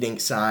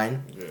rinky-dink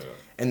sign. Yeah.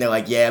 And they're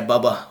like, yeah,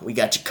 Bubba, we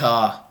got your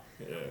car.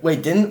 Yeah.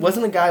 Wait,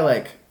 wasn't the guy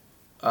like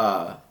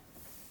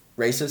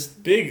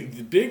racist?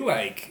 Big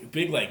like.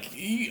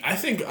 I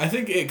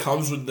think it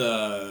comes with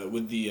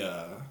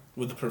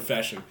the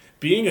profession.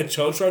 Being a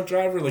tow truck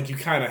driver, like, you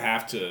kind of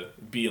have to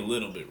be a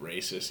little bit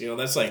racist. You know,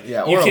 that's like...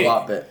 Yeah, or a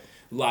lot bit.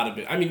 A lot of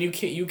it. I mean, you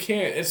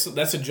can't...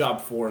 That's a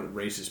job for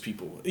racist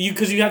people.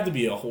 Because you have to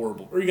be a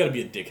horrible... Or you got to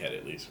be a dickhead,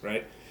 at least,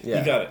 right? Yeah.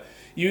 You got it.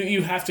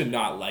 You have to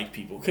not like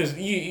people because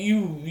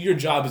your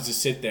job is to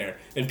sit there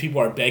and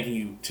people are begging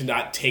you to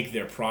not take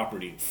their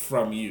property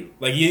from you.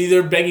 Like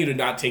they're begging you to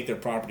not take their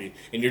property,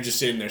 and you're just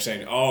sitting there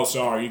saying, "Oh,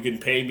 sorry, you can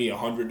pay me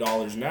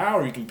 $100 now,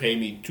 or you can pay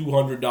me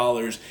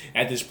 $200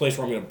 at this place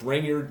where I'm going to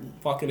bring your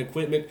fucking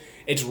equipment."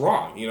 It's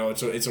wrong,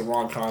 It's a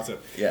wrong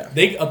concept. Yeah.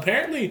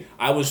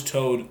 I was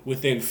towed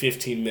within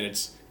 15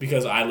 minutes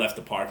because I left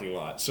the parking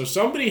lot. So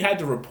somebody had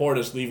to report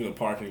us leaving the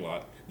parking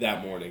lot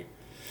that morning.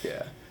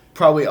 Yeah.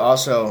 Probably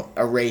also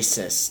a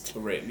racist.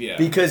 Right, yeah.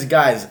 Because,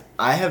 guys,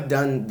 I have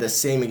done the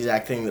same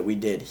exact thing that we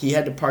did. He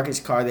had to park his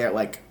car there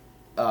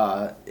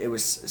at it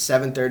was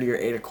 7:30 or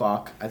 8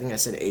 o'clock. I think I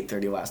said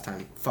 8:30 last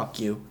time. Fuck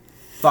you.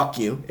 Fuck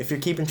you. If you're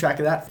keeping track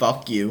of that,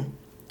 fuck you.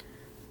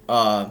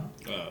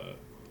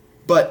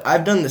 But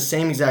I've done the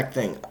same exact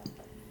thing.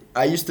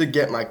 I used to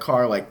get my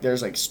car,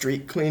 there's,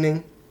 street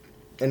cleaning,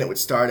 and it would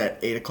start at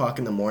 8 o'clock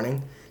in the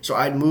morning. So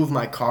I'd move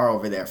my car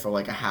over there for,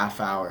 a half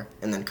hour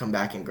and then come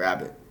back and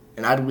grab it.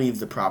 And I'd leave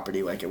the property,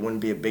 it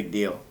wouldn't be a big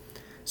deal.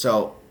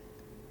 So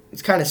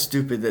it's kind of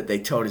stupid that they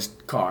towed his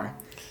car.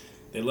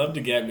 They love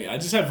to get me. I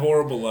just have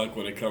horrible luck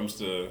when it comes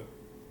to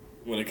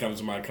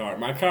my car.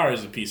 My car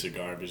is a piece of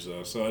garbage,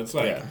 though. So it's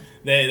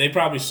they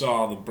probably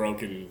saw the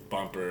broken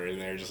bumper, and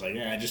they're just like,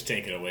 yeah, just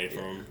take it away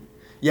from him.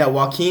 Yeah,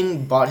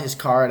 Joaquin bought his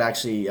car at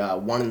actually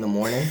 1 in the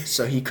morning,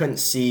 so he couldn't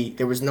see.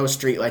 There was no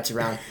street lights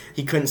around.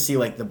 He couldn't see,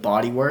 the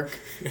bodywork.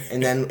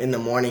 And then in the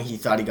morning, he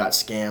thought he got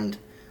scammed.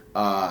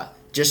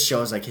 Just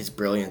shows, his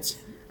brilliance.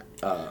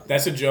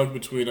 That's a joke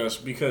between us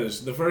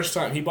because the first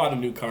time he bought a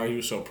new car, he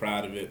was so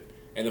proud of it.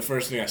 And the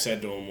first thing I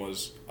said to him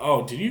was,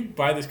 "Oh, did you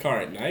buy this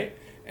car at night?"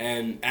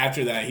 And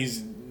after that,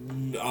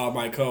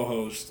 my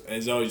co-host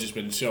has always just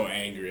been so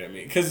angry at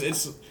me.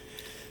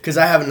 Because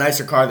I have a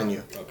nicer car than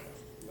you.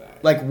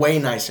 Okay. Way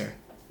nicer.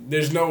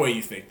 There's no way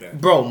you think that.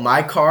 Bro,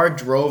 my car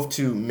drove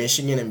to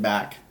Michigan and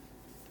back.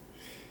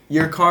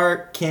 Your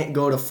car can't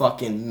go to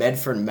fucking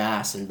Medford,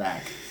 Mass and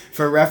back.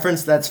 For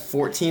reference, that's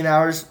 14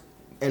 hours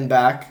and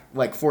back.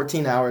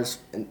 14 hours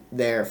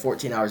there,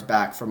 14 hours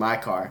back for my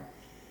car.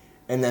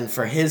 And then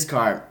for his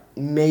car,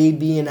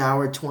 maybe an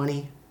hour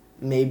 20.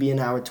 Maybe an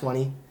hour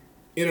 20.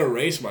 In a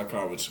race, my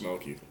car would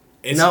smoke you.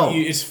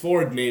 It's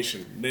Ford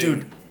Nation.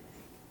 Dude,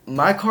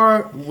 my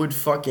car would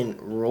fucking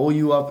roll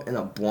you up in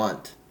a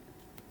blunt,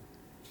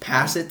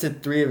 pass it to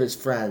 3 of his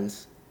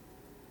friends,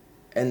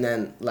 and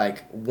then,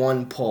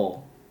 one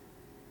pull,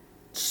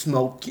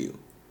 smoke you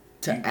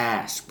to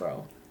ash,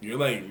 bro. You're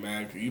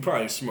man, you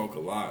probably smoke a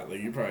lot.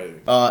 You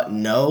probably...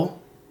 No,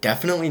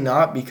 definitely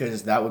not,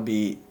 because that would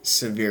be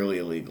severely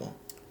illegal.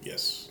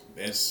 Yes,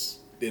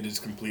 it is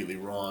completely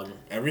wrong.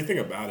 Everything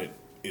about it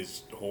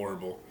is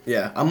horrible.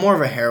 Yeah, I'm more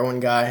of a heroin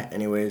guy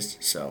anyways,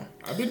 so...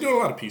 I've been doing a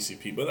lot of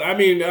PCP, but I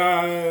mean...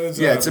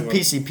 it's a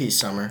PCP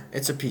summer.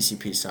 It's a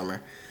PCP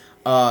summer.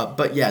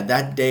 But yeah,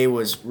 that day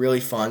was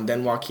really fun.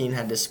 Then Joaquin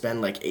had to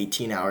spend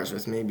 18 hours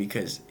with me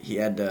because he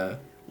had to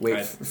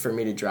wait for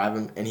me to drive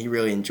him, and he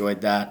really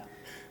enjoyed that.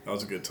 That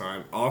was a good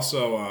time.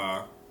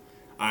 Also,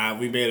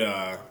 we made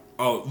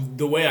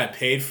the way I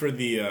paid for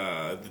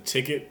the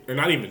ticket, or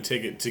not even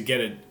ticket, to get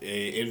it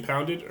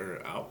impounded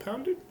or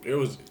outpounded. It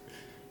was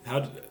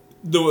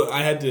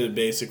I had to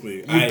basically.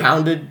 You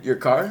pounded your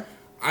car?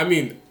 I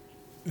mean,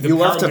 you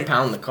love to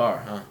pound the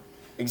car, huh?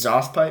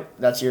 Exhaust pipe?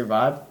 That's your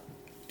vibe,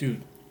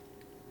 dude.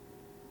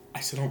 I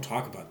said, don't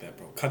talk about that,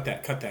 bro. Cut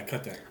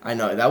that. I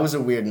know that was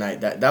a weird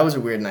night. That was a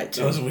weird night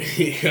too.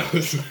 That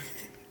was weird.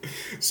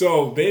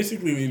 So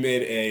basically, we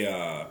made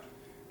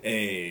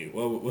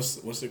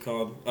what's it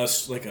called?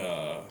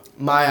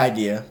 My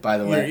idea, by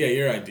the way.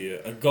 Your idea.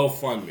 A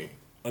GoFundMe,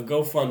 and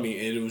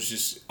it was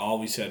just all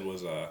we said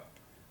was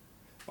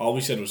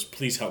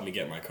please help me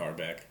get my car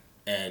back,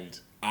 and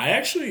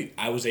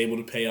I was able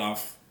to pay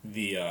off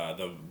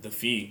the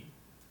fee.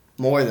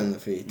 More than the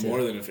fee, too.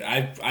 More than a fee.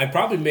 I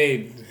probably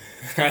made...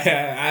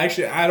 I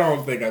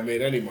don't think I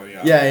made any money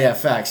off Yeah,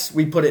 facts.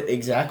 We put it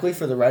exactly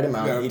for the right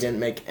amount. Yeah. You didn't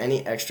make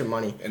any extra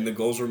money. And the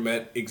goals were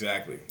met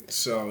exactly.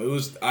 So, it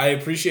was... I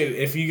appreciate it.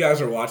 If you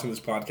guys are watching this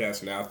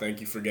podcast now,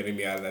 thank you for getting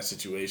me out of that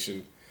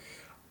situation.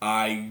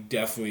 I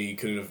definitely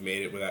couldn't have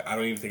made it without... I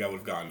don't even think I would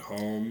have gotten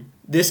home.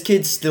 This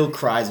kid still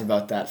cries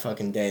about that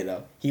fucking day,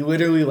 though. He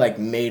literally,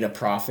 made a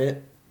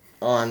profit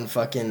on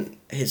fucking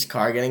his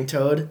car getting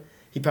towed.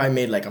 He probably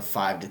made a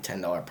 $5 to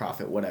 $10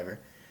 profit, whatever,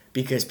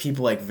 because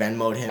people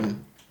Venmo'd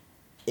him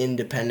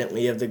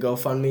independently of the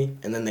GoFundMe,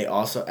 and then they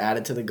also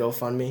added to the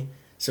GoFundMe.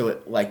 So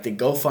it, the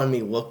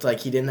GoFundMe looked like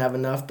he didn't have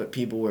enough, but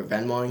people were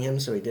Venmoing him,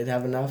 so he did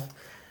have enough.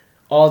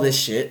 All this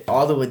shit,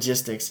 all the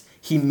logistics.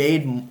 He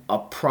made a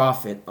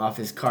profit off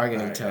his car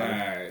getting towed.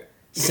 Alright.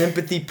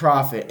 Sympathy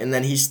profit, and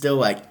then he's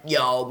still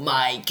yo,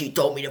 Mike, you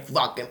told me to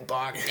fucking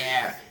park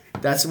there.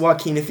 That's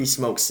Joaquin if he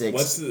smokes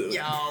 6.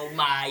 Yo,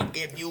 Mike,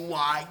 if you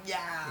want,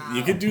 yeah.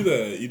 You could do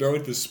the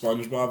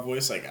Spongebob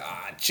voice,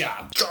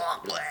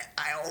 chocolate.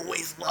 I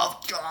always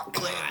love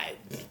chocolate.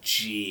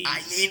 Jeez.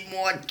 I need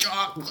more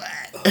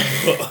chocolate.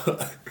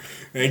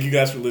 Thank you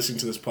guys for listening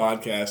to this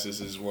podcast. This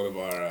is one of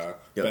our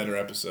better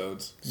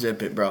episodes.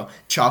 Zip it, bro.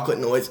 Chocolate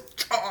noise.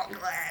 Chocolate.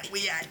 chocolate.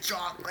 We had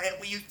chocolate.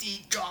 We used to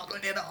eat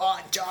chocolate and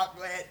hot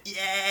chocolate.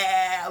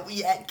 Yeah,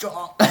 we had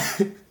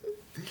chocolate.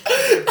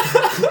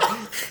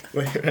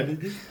 Wait,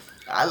 ready?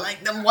 I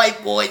like them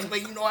white boys,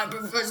 but you know I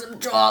prefer some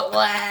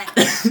chocolate.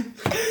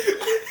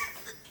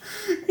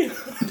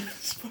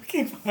 This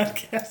fucking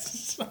podcast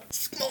is so...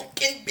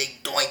 Smoking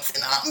big joints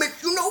and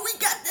Amish. You know we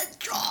got that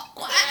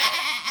chocolate.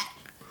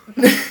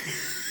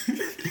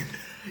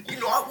 You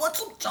know I want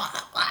some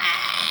chocolate.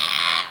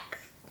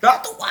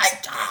 Not the white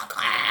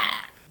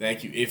chocolate.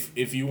 Thank you.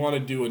 If you want to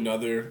do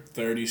another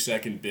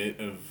 30-second bit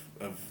of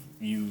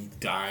you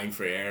dying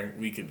for air,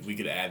 we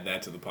could add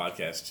that to the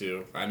podcast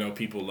too. I know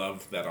people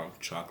love that on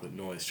chocolate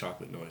noise.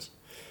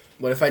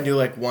 What if I do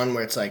like one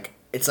where it's like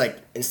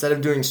instead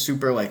of doing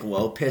super like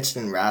low pitched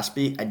and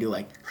raspy, I do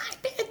like high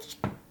pitch.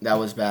 That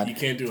was bad. You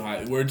can't do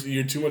high.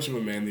 You're too much of a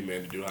manly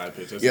man to do high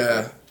pitch. That's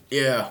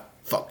Yeah.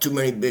 Fuck too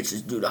many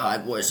bitches do the high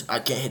voice. I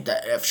can't hit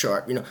that F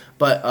sharp, you know.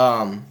 But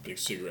big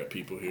cigarette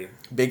people here.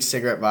 Big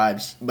cigarette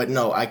vibes. But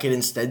no, I could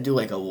instead do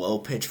like a low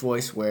pitch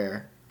voice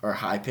or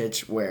high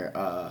pitch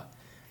where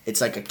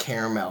it's like a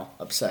caramel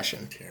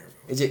obsession. Caramel.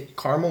 Is it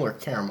caramel or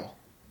caramel?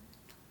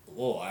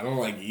 Oh, I don't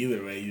like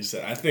either way you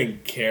said. I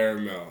think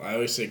caramel. I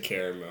always say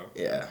caramel.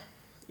 Yeah.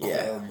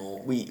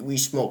 Caramel. We're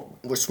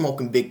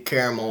smoking big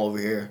caramel over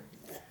here.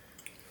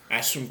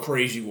 That's some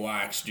crazy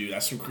wax, dude.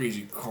 That's some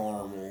crazy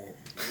caramel.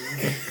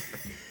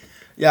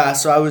 Yeah,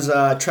 so I was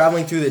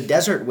traveling through the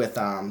desert with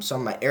some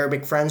of my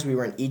Arabic friends. We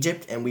were in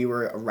Egypt, and we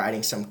were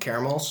riding some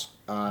caramels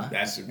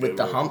with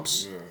the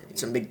humps. Yeah.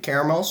 Some big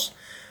caramels.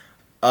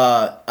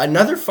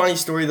 Another funny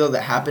story, though,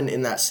 that happened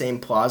in that same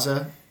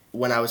plaza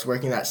when I was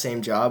working that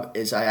same job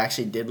is I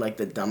actually did, like,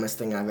 the dumbest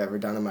thing I've ever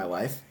done in my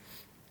life.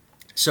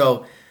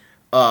 So,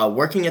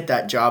 working at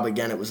that job,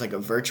 again, it was like a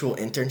virtual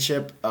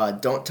internship.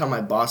 Don't tell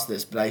my boss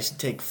this, but I used to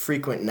take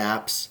frequent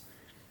naps.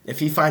 If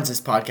he finds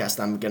this podcast,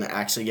 I'm going to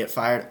actually get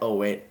fired. Oh,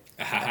 wait.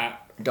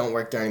 Don't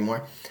work there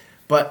anymore.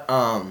 But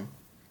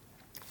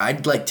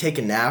I'd, like, take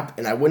a nap,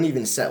 and I wouldn't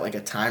even set, like, a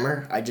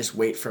timer. I'd just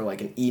wait for,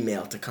 like, an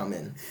email to come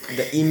in.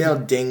 The email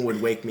ding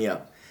would wake me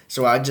up.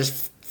 So I'd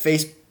just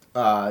face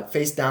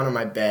down on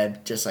my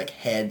bed, just, like,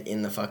 head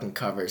in the fucking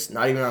covers.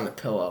 Not even on the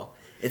pillow.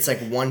 It's, like,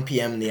 1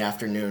 p.m. in the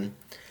afternoon.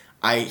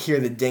 I hear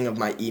the ding of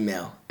my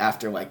email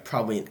after, like,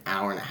 probably an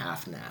hour and a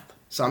half nap.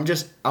 So I'm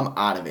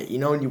out of it. You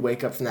know when you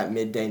wake up from that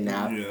midday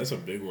nap? Yeah, that's a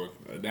big one.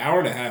 An hour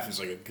and a half is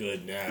like a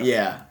good nap.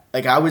 Yeah.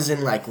 Like I was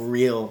in like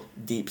real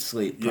deep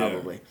sleep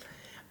probably. Yeah.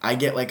 I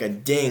get like a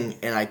ding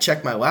and I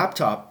check my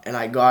laptop and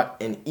I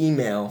got an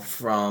email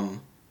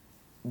from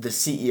the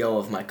CEO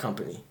of my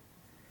company.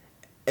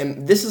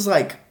 And this is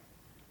like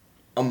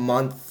a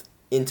month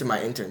into my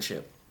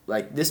internship.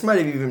 Like this might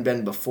have even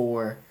been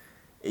before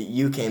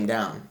you came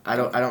down. I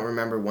don't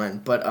remember when,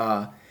 but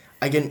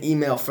I get an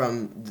email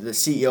from the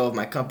CEO of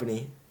my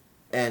company,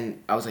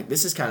 and I was like,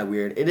 this is kind of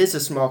weird. It is a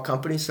small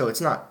company, so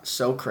it's not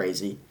so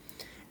crazy.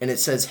 And it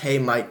says, hey,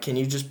 Mike, can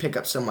you just pick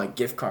up some, like,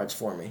 gift cards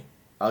for me?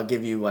 I'll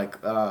give you,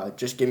 like,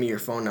 just give me your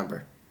phone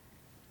number,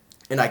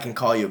 and I can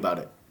call you about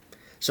it.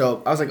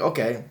 So I was like,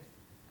 okay,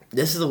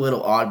 this is a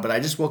little odd, but I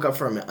just woke up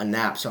from a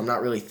nap, so I'm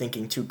not really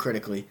thinking too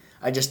critically.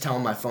 I just tell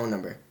him my phone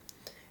number.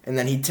 And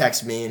then he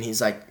texts me, and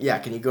he's like, yeah,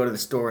 can you go to the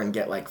store and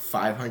get, like,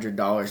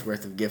 $500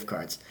 worth of gift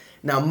cards?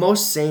 Now,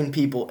 most sane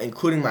people,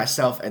 including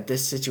myself at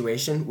this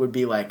situation, would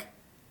be like,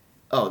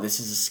 oh, this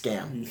is a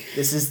scam.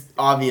 This is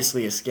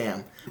obviously a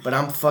scam. But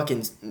I'm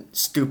fucking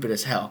stupid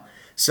as hell.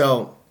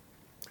 So,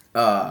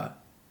 I'm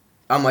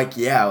like,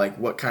 yeah, like,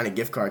 what kind of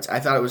gift cards? I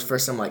thought it was for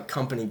some, like,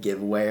 company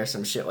giveaway or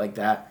some shit like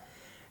that.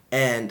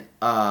 And,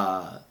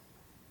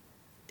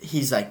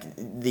 he's like,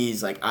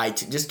 these, like,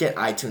 just get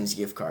iTunes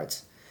gift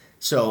cards.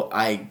 So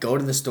I go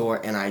to the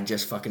store and I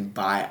just fucking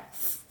buy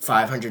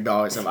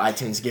 $500 of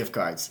iTunes gift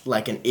cards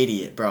like an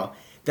idiot, bro.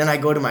 Then I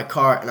go to my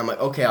car and I'm like,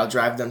 okay, I'll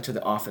drive them to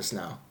the office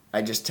now.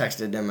 I just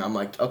texted him. I'm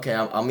like, okay,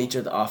 I'll meet you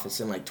at the office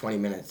in like 20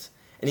 minutes.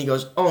 And he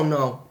goes, oh,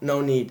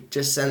 no need.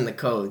 Just send the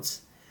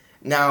codes.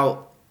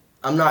 Now,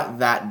 I'm not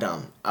that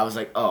dumb. I was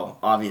like, oh,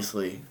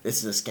 obviously,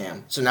 this is a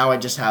scam. So now I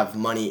just have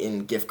money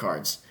in gift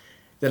cards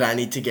that I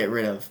need to get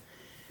rid of.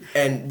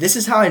 And this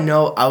is how I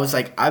know. I was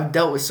like, I've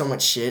dealt with so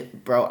much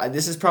shit, bro.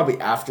 This is probably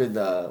after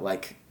the,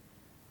 like,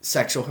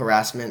 sexual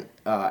harassment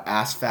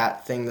ass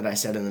fat thing that I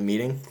said in the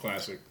meeting.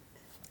 Classic.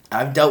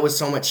 I've dealt with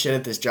so much shit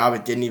at this job,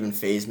 it didn't even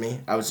faze me.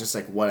 I was just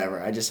like, whatever.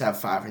 I just have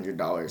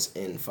 $500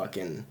 in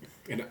fucking...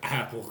 An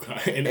Apple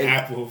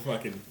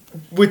fucking...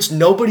 Which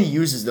nobody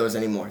uses those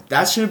anymore.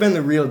 That should have been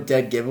the real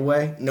dead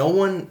giveaway. No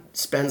one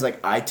spends, like,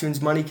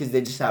 iTunes money because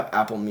they just have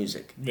Apple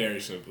Music.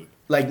 Very simply.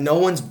 Like, no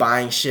one's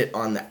buying shit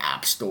on the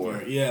App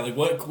Store. Yeah, like,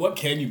 what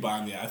can you buy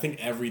on the app? I think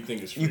everything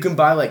is free. You can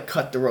buy, like,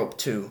 Cut the Rope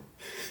 2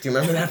 Do you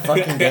remember that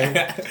fucking game?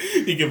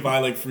 You can buy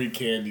like free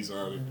candies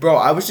on it. Bro,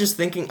 I was just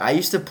thinking, I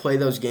used to play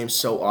those games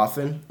so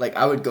often. Like,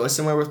 I would go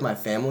somewhere with my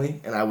family,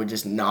 and I would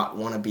just not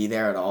want to be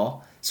there at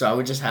all. So I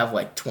would just have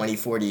like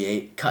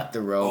 2048, cut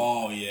the rope.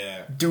 Oh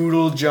yeah.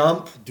 Doodle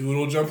jump.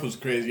 Doodle jump was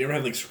crazy. You ever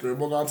had like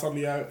scribble knots on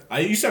the I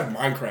used to have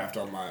Minecraft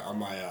on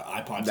my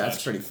iPod.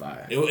 That's pretty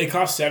fire. It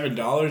cost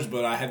 $7,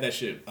 but I had that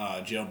shit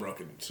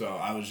jailbroken. So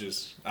I was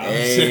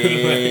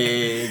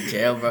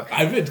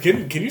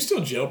jailbroken. Can you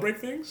still jailbreak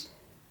things?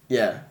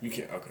 Yeah. You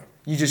can't. Okay.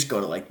 You just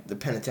go to like the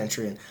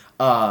penitentiary and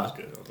That's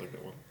good. I'll take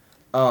that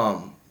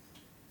one.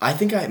 I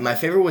think my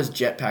favorite was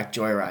Jetpack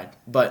Joyride,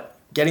 but.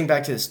 Getting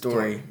back to the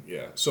story.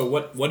 Yeah. So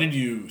what did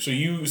you? So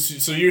you're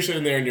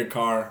sitting there in your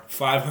car,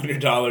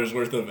 $500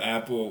 worth of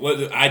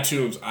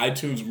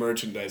iTunes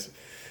merchandise,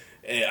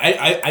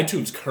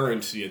 iTunes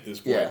currency at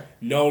this point. Yeah.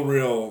 No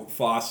real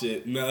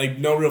faucet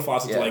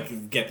to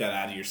like get that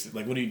out of your.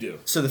 Like, what do you do?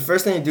 So the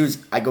first thing I do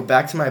is I go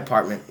back to my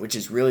apartment, which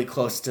is really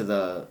close to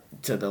the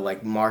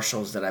like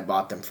Marshalls that I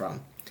bought them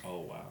from. Oh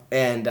wow.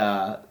 And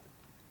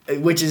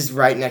which is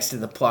right next to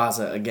the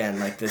plaza again,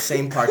 like the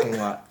same parking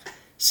lot.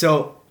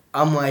 So.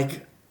 I'm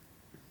like,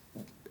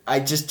 I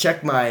just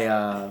checked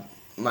my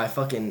my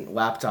fucking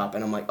laptop,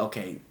 and I'm like,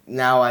 okay,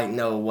 now I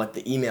know what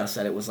the email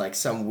said. It was like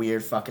some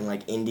weird fucking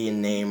like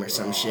Indian name or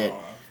some shit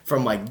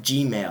from like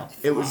Gmail.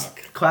 It was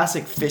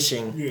classic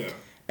phishing. Yeah.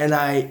 And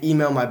I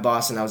emailed my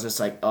boss, and I was just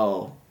like,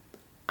 oh,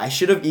 I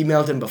should have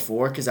emailed him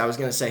before, because I was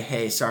going to say,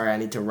 hey, sorry, I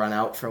need to run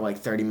out for like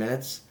 30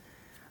 minutes.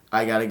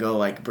 I got to go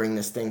like bring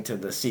this thing to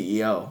the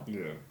CEO.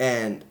 Yeah.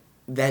 And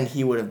then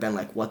he would have been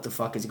like, what the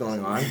fuck is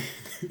going on?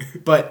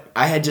 But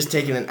I had just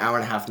taken an hour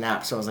and a half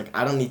nap, so I was like,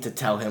 I don't need to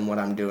tell him what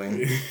I'm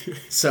doing.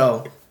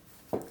 So,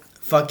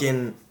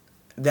 fucking,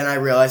 then I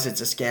realized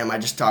it's a scam. I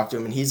just talked to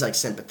him, and he's like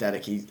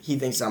sympathetic. He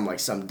thinks I'm like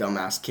some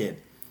dumbass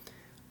kid.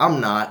 I'm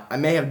not. I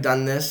may have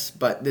done this,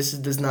 but this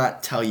does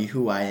not tell you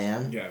who I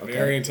am. Yeah,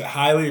 okay?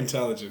 Highly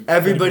intelligent.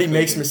 Everybody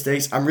makes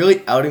mistakes. I'm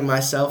really outing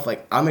myself.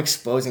 Like, I'm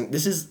exposing.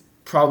 This is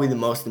probably the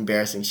most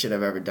embarrassing shit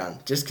I've ever done,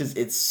 just because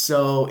it's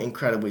so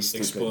incredibly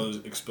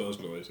stupid.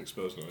 Exposed noise.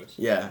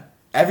 Yeah.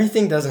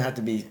 Everything doesn't have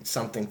to be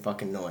something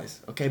fucking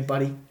noise. Okay,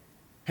 buddy?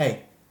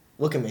 Hey,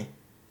 look at me.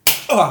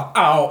 Oh,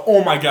 ow.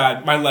 Oh my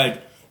god, my leg.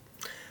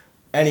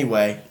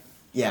 Anyway,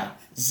 yeah,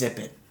 zip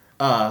it.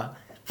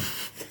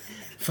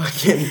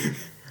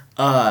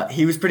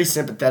 He was pretty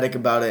sympathetic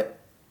about it,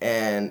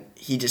 and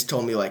he just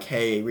told me, like,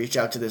 hey, reach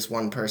out to this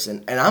one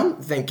person. And I'm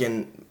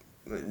thinking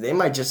they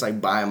might just,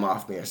 like, buy him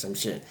off me or some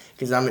shit,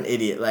 because I'm an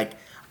idiot. Like,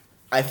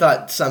 I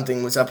thought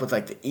something was up with,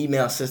 like, the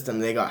email system.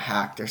 They got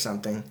hacked or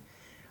something.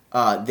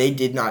 They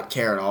did not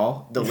care at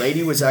all. The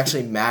lady was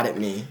actually mad at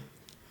me.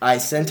 I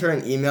sent her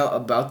an email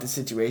about the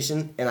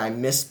situation, and I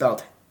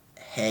misspelled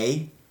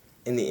hey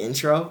in the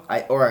intro.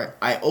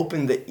 I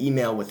opened the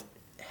email with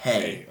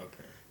hey.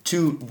 Okay.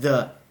 To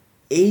the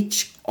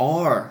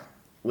HR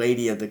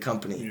lady of the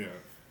company.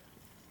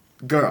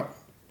 Yeah. Girl.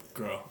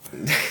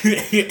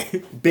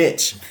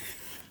 Bitch.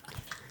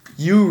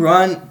 You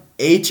run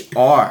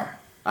HR.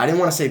 I didn't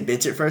want to say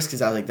bitch at first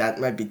because I was like, that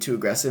might be too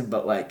aggressive,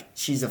 but like,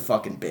 she's a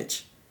fucking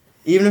bitch.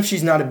 Even if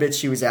she's not a bitch,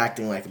 she was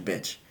acting like a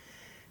bitch.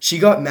 She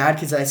got mad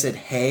because I said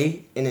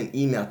hey in an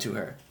email to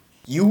her.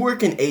 You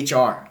work in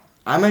HR.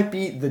 I might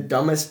be the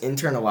dumbest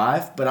intern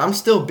alive, but I'm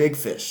still big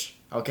fish,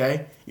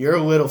 okay? You're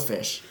a little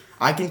fish.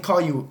 I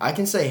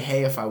can say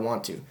hey if I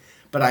want to,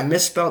 but I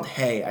misspelled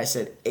hey. I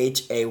said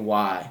Hay.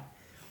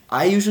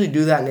 I usually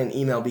do that in an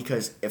email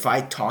because if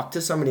I talk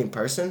to somebody in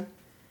person,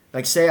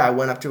 like say I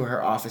went up to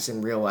her office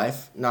in real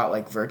life, not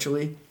like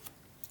virtually,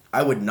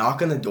 I would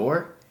knock on the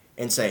door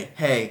and say,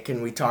 hey,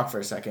 can we talk for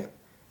a second?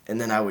 And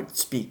then I would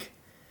speak.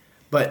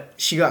 But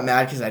she got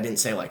mad because I didn't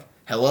say like,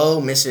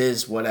 hello,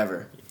 Mrs.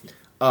 whatever.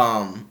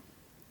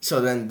 So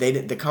then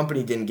the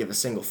company didn't give a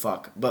single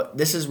fuck. But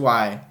this is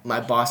why my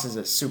boss is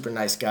a super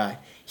nice guy.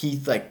 He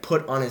like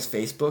put on his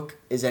Facebook,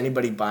 is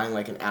anybody buying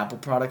like an Apple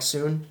product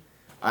soon?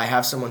 I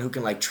have someone who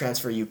can like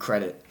transfer you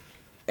credit.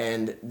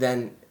 And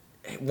then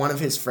one of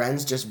his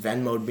friends just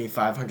Venmo'd me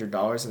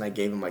 $500 and I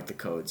gave him like the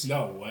codes.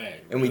 No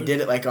way. And we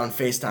did it like on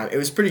FaceTime. It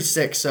was pretty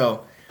sick.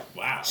 So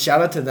wow.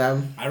 Shout out to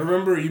them. I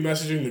remember you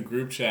messaging the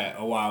group chat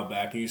a while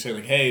back, and you said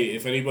like, "Hey,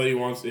 if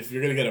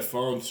you're gonna get a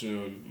phone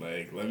soon,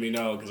 like, let me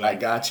know." Because I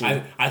got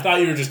you. I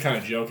thought you were just kind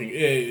of joking.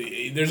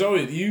 There's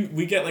always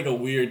we get like a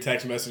weird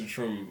text message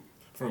from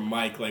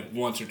Mike like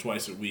once or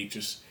twice a week,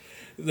 just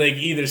like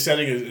either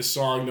sending a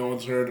song no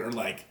one's heard or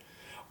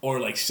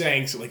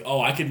saying so like,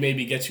 oh, I could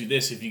maybe get you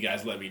this if you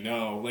guys let me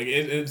know.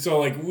 Like so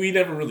like we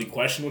never really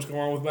questioned what's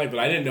going on with Mike, but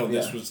I didn't know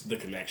this was the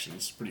connection.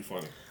 It's pretty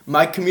funny.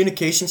 My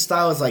communication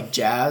style is like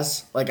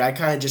jazz. Like I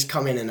kind of just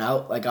come in and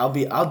out. Like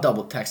I'll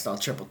double text, I'll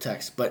triple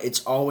text, but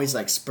it's always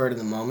like spurred of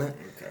the moment.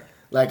 Okay.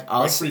 Like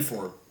I'll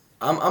freeform.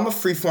 I'm a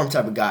freeform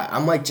type of guy.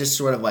 I'm like just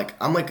sort of like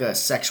I'm like a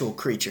sexual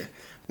creature.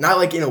 Not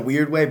like in a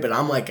weird way, but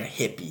I'm like a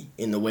hippie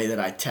in the way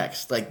that I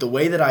text. Like the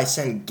way that I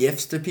send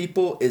gifts to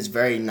people is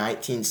very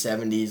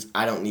 1970s.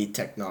 I don't need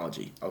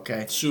technology,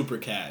 okay? Super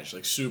casual.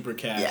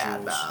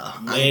 Yeah,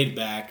 laid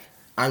back.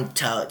 I'm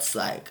totes,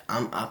 like,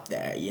 I'm up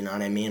there, you know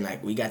what I mean?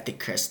 Like, we got the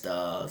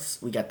crystals,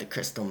 we got the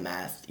crystal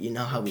meth, you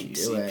know how we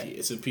do it.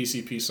 It's a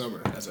PCP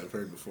summer, as I've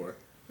heard before.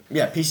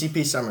 Yeah,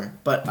 PCP summer.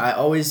 But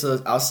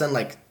I'll send,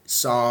 like,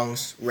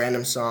 songs,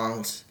 random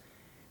songs,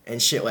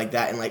 and shit like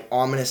that, and, like,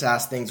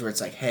 ominous-ass things where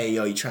it's like, hey,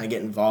 yo, you trying to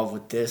get involved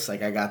with this?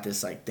 Like, I got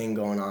this, like, thing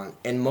going on.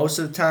 And most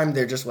of the time,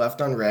 they're just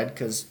left unread,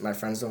 because my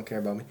friends don't care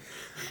about me.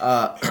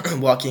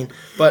 Joaquin.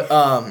 But,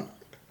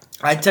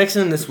 I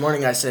texted him this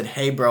morning. I said,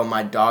 hey, bro,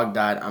 my dog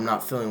died. I'm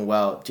not feeling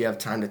well. Do you have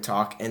time to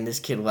talk? And this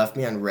kid left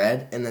me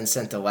unread and then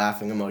sent a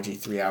laughing emoji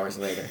 3 hours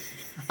later.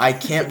 I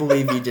can't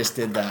believe he just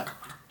did that.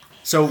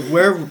 So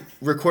we're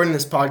recording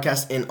this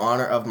podcast in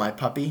honor of my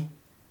puppy,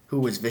 who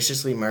was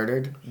viciously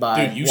murdered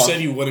by... Dude, you said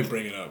you wouldn't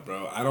bring it up,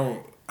 bro.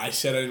 I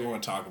said I didn't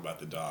want to talk about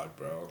the dog,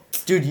 bro.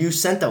 Dude, you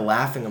sent a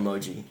laughing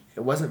emoji.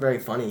 It wasn't very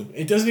funny.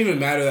 It doesn't even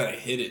matter that I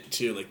hit it,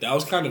 too. Like, that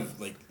was kind of,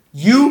 like...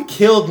 You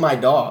killed my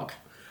dog.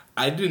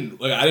 I didn't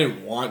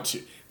want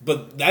to,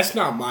 but that's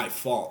not my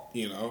fault,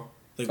 you know.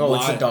 Like, oh,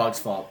 it's the dog's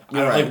fault.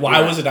 You're right. Like,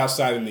 why was it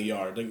outside in the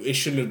yard? Like, it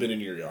shouldn't have been in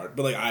your yard.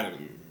 But like, I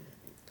didn't.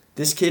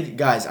 This kid,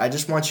 guys, I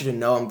just want you to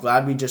know. I'm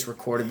glad we just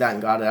recorded that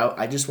and got it out.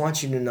 I just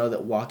want you to know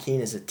that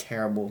Joaquin is a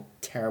terrible,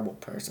 terrible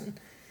person.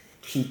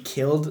 He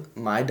killed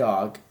my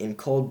dog in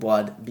cold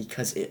blood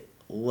because it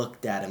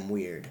looked at him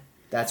weird.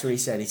 That's what he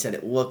said. He said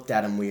it looked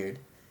at him weird.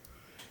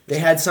 They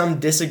had some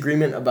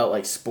disagreement about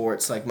like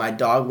sports. Like my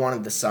dog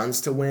wanted the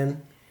Suns to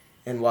win.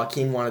 And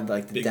Joaquin wanted,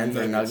 like, the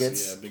Denver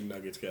Nuggets. Yeah, big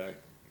Nuggets guy.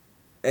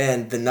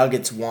 And the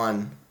Nuggets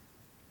won.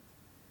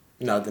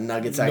 No, the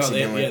Nuggets actually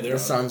didn't win. The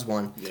Suns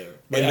won. Yeah.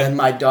 And then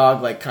my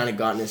dog, like, kind of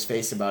got in his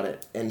face about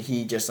it. And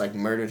he just, like,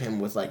 murdered him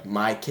with, like,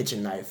 my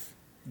kitchen knife.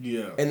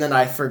 Yeah. And then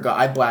I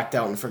blacked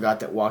out and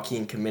forgot that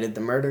Joaquin committed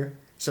the murder.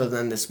 So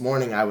then this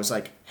morning I was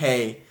like,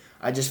 hey,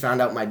 I just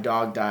found out my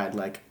dog died.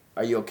 Like,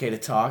 are you okay to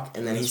talk?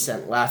 And then he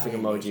sent laughing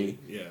emoji.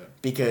 Yeah.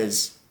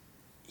 Because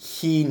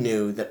he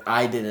knew that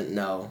I didn't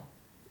know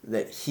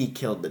that he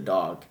killed the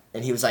dog.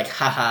 And he was like,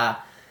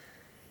 haha,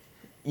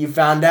 you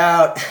found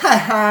out,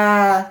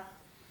 haha.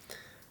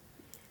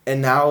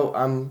 And now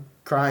I'm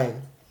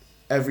crying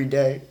every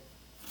day.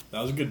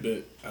 That was a good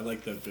bit. I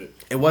like that bit.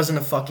 It wasn't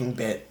a fucking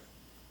bit.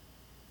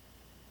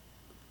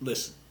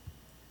 Listen.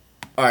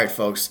 All right,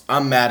 folks,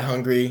 I'm mad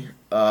hungry.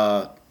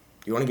 You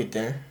want to get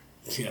dinner?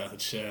 Yeah.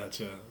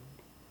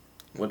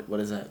 What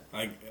is that?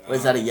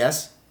 Is that a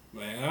yes?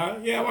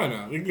 Yeah, why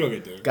not? We can go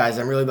get dinner. Guys,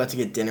 I'm really about to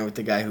get dinner with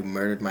the guy who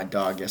murdered my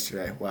dog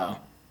yesterday.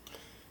 Wow.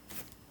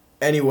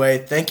 Anyway,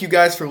 thank you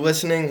guys for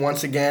listening.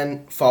 Once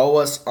again, follow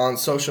us on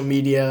social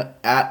media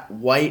at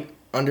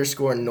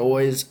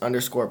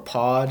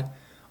white_noise_pod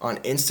on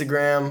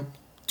Instagram,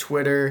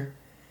 Twitter.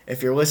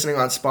 If you're listening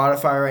on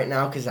Spotify right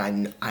now, because I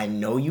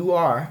know you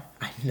are.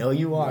 I know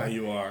you are. Yeah,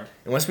 you are.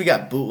 Unless we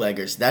got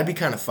bootleggers. That'd be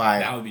kind of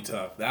fire. That would be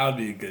tough. That would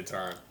be a good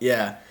time.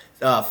 Yeah.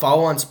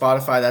 Follow on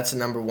Spotify. That's the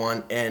number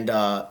one. And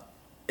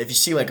if you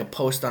see like a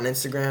post on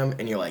Instagram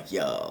and you're like,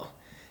 yo,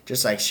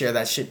 just like share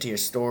that shit to your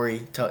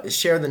story.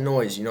 Share the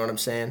noise. You know what I'm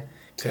saying?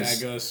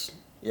 Tag us.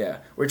 Yeah.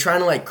 We're trying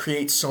to like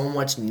create so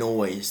much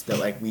noise that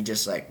like we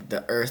just like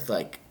the earth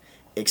like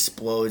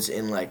explodes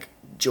in like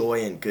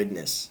joy and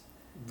goodness.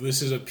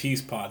 This is a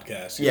peace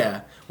podcast.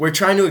 Yeah. We're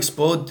trying to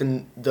explode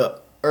the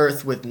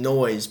earth with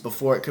noise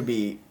before it could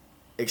be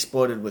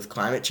exploded with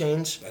climate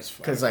change. That's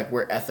fine. Because like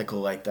we're ethical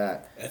like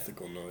that.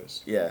 Ethical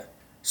noise. Yeah.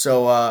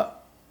 So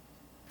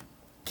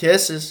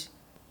kisses.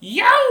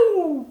 Yo!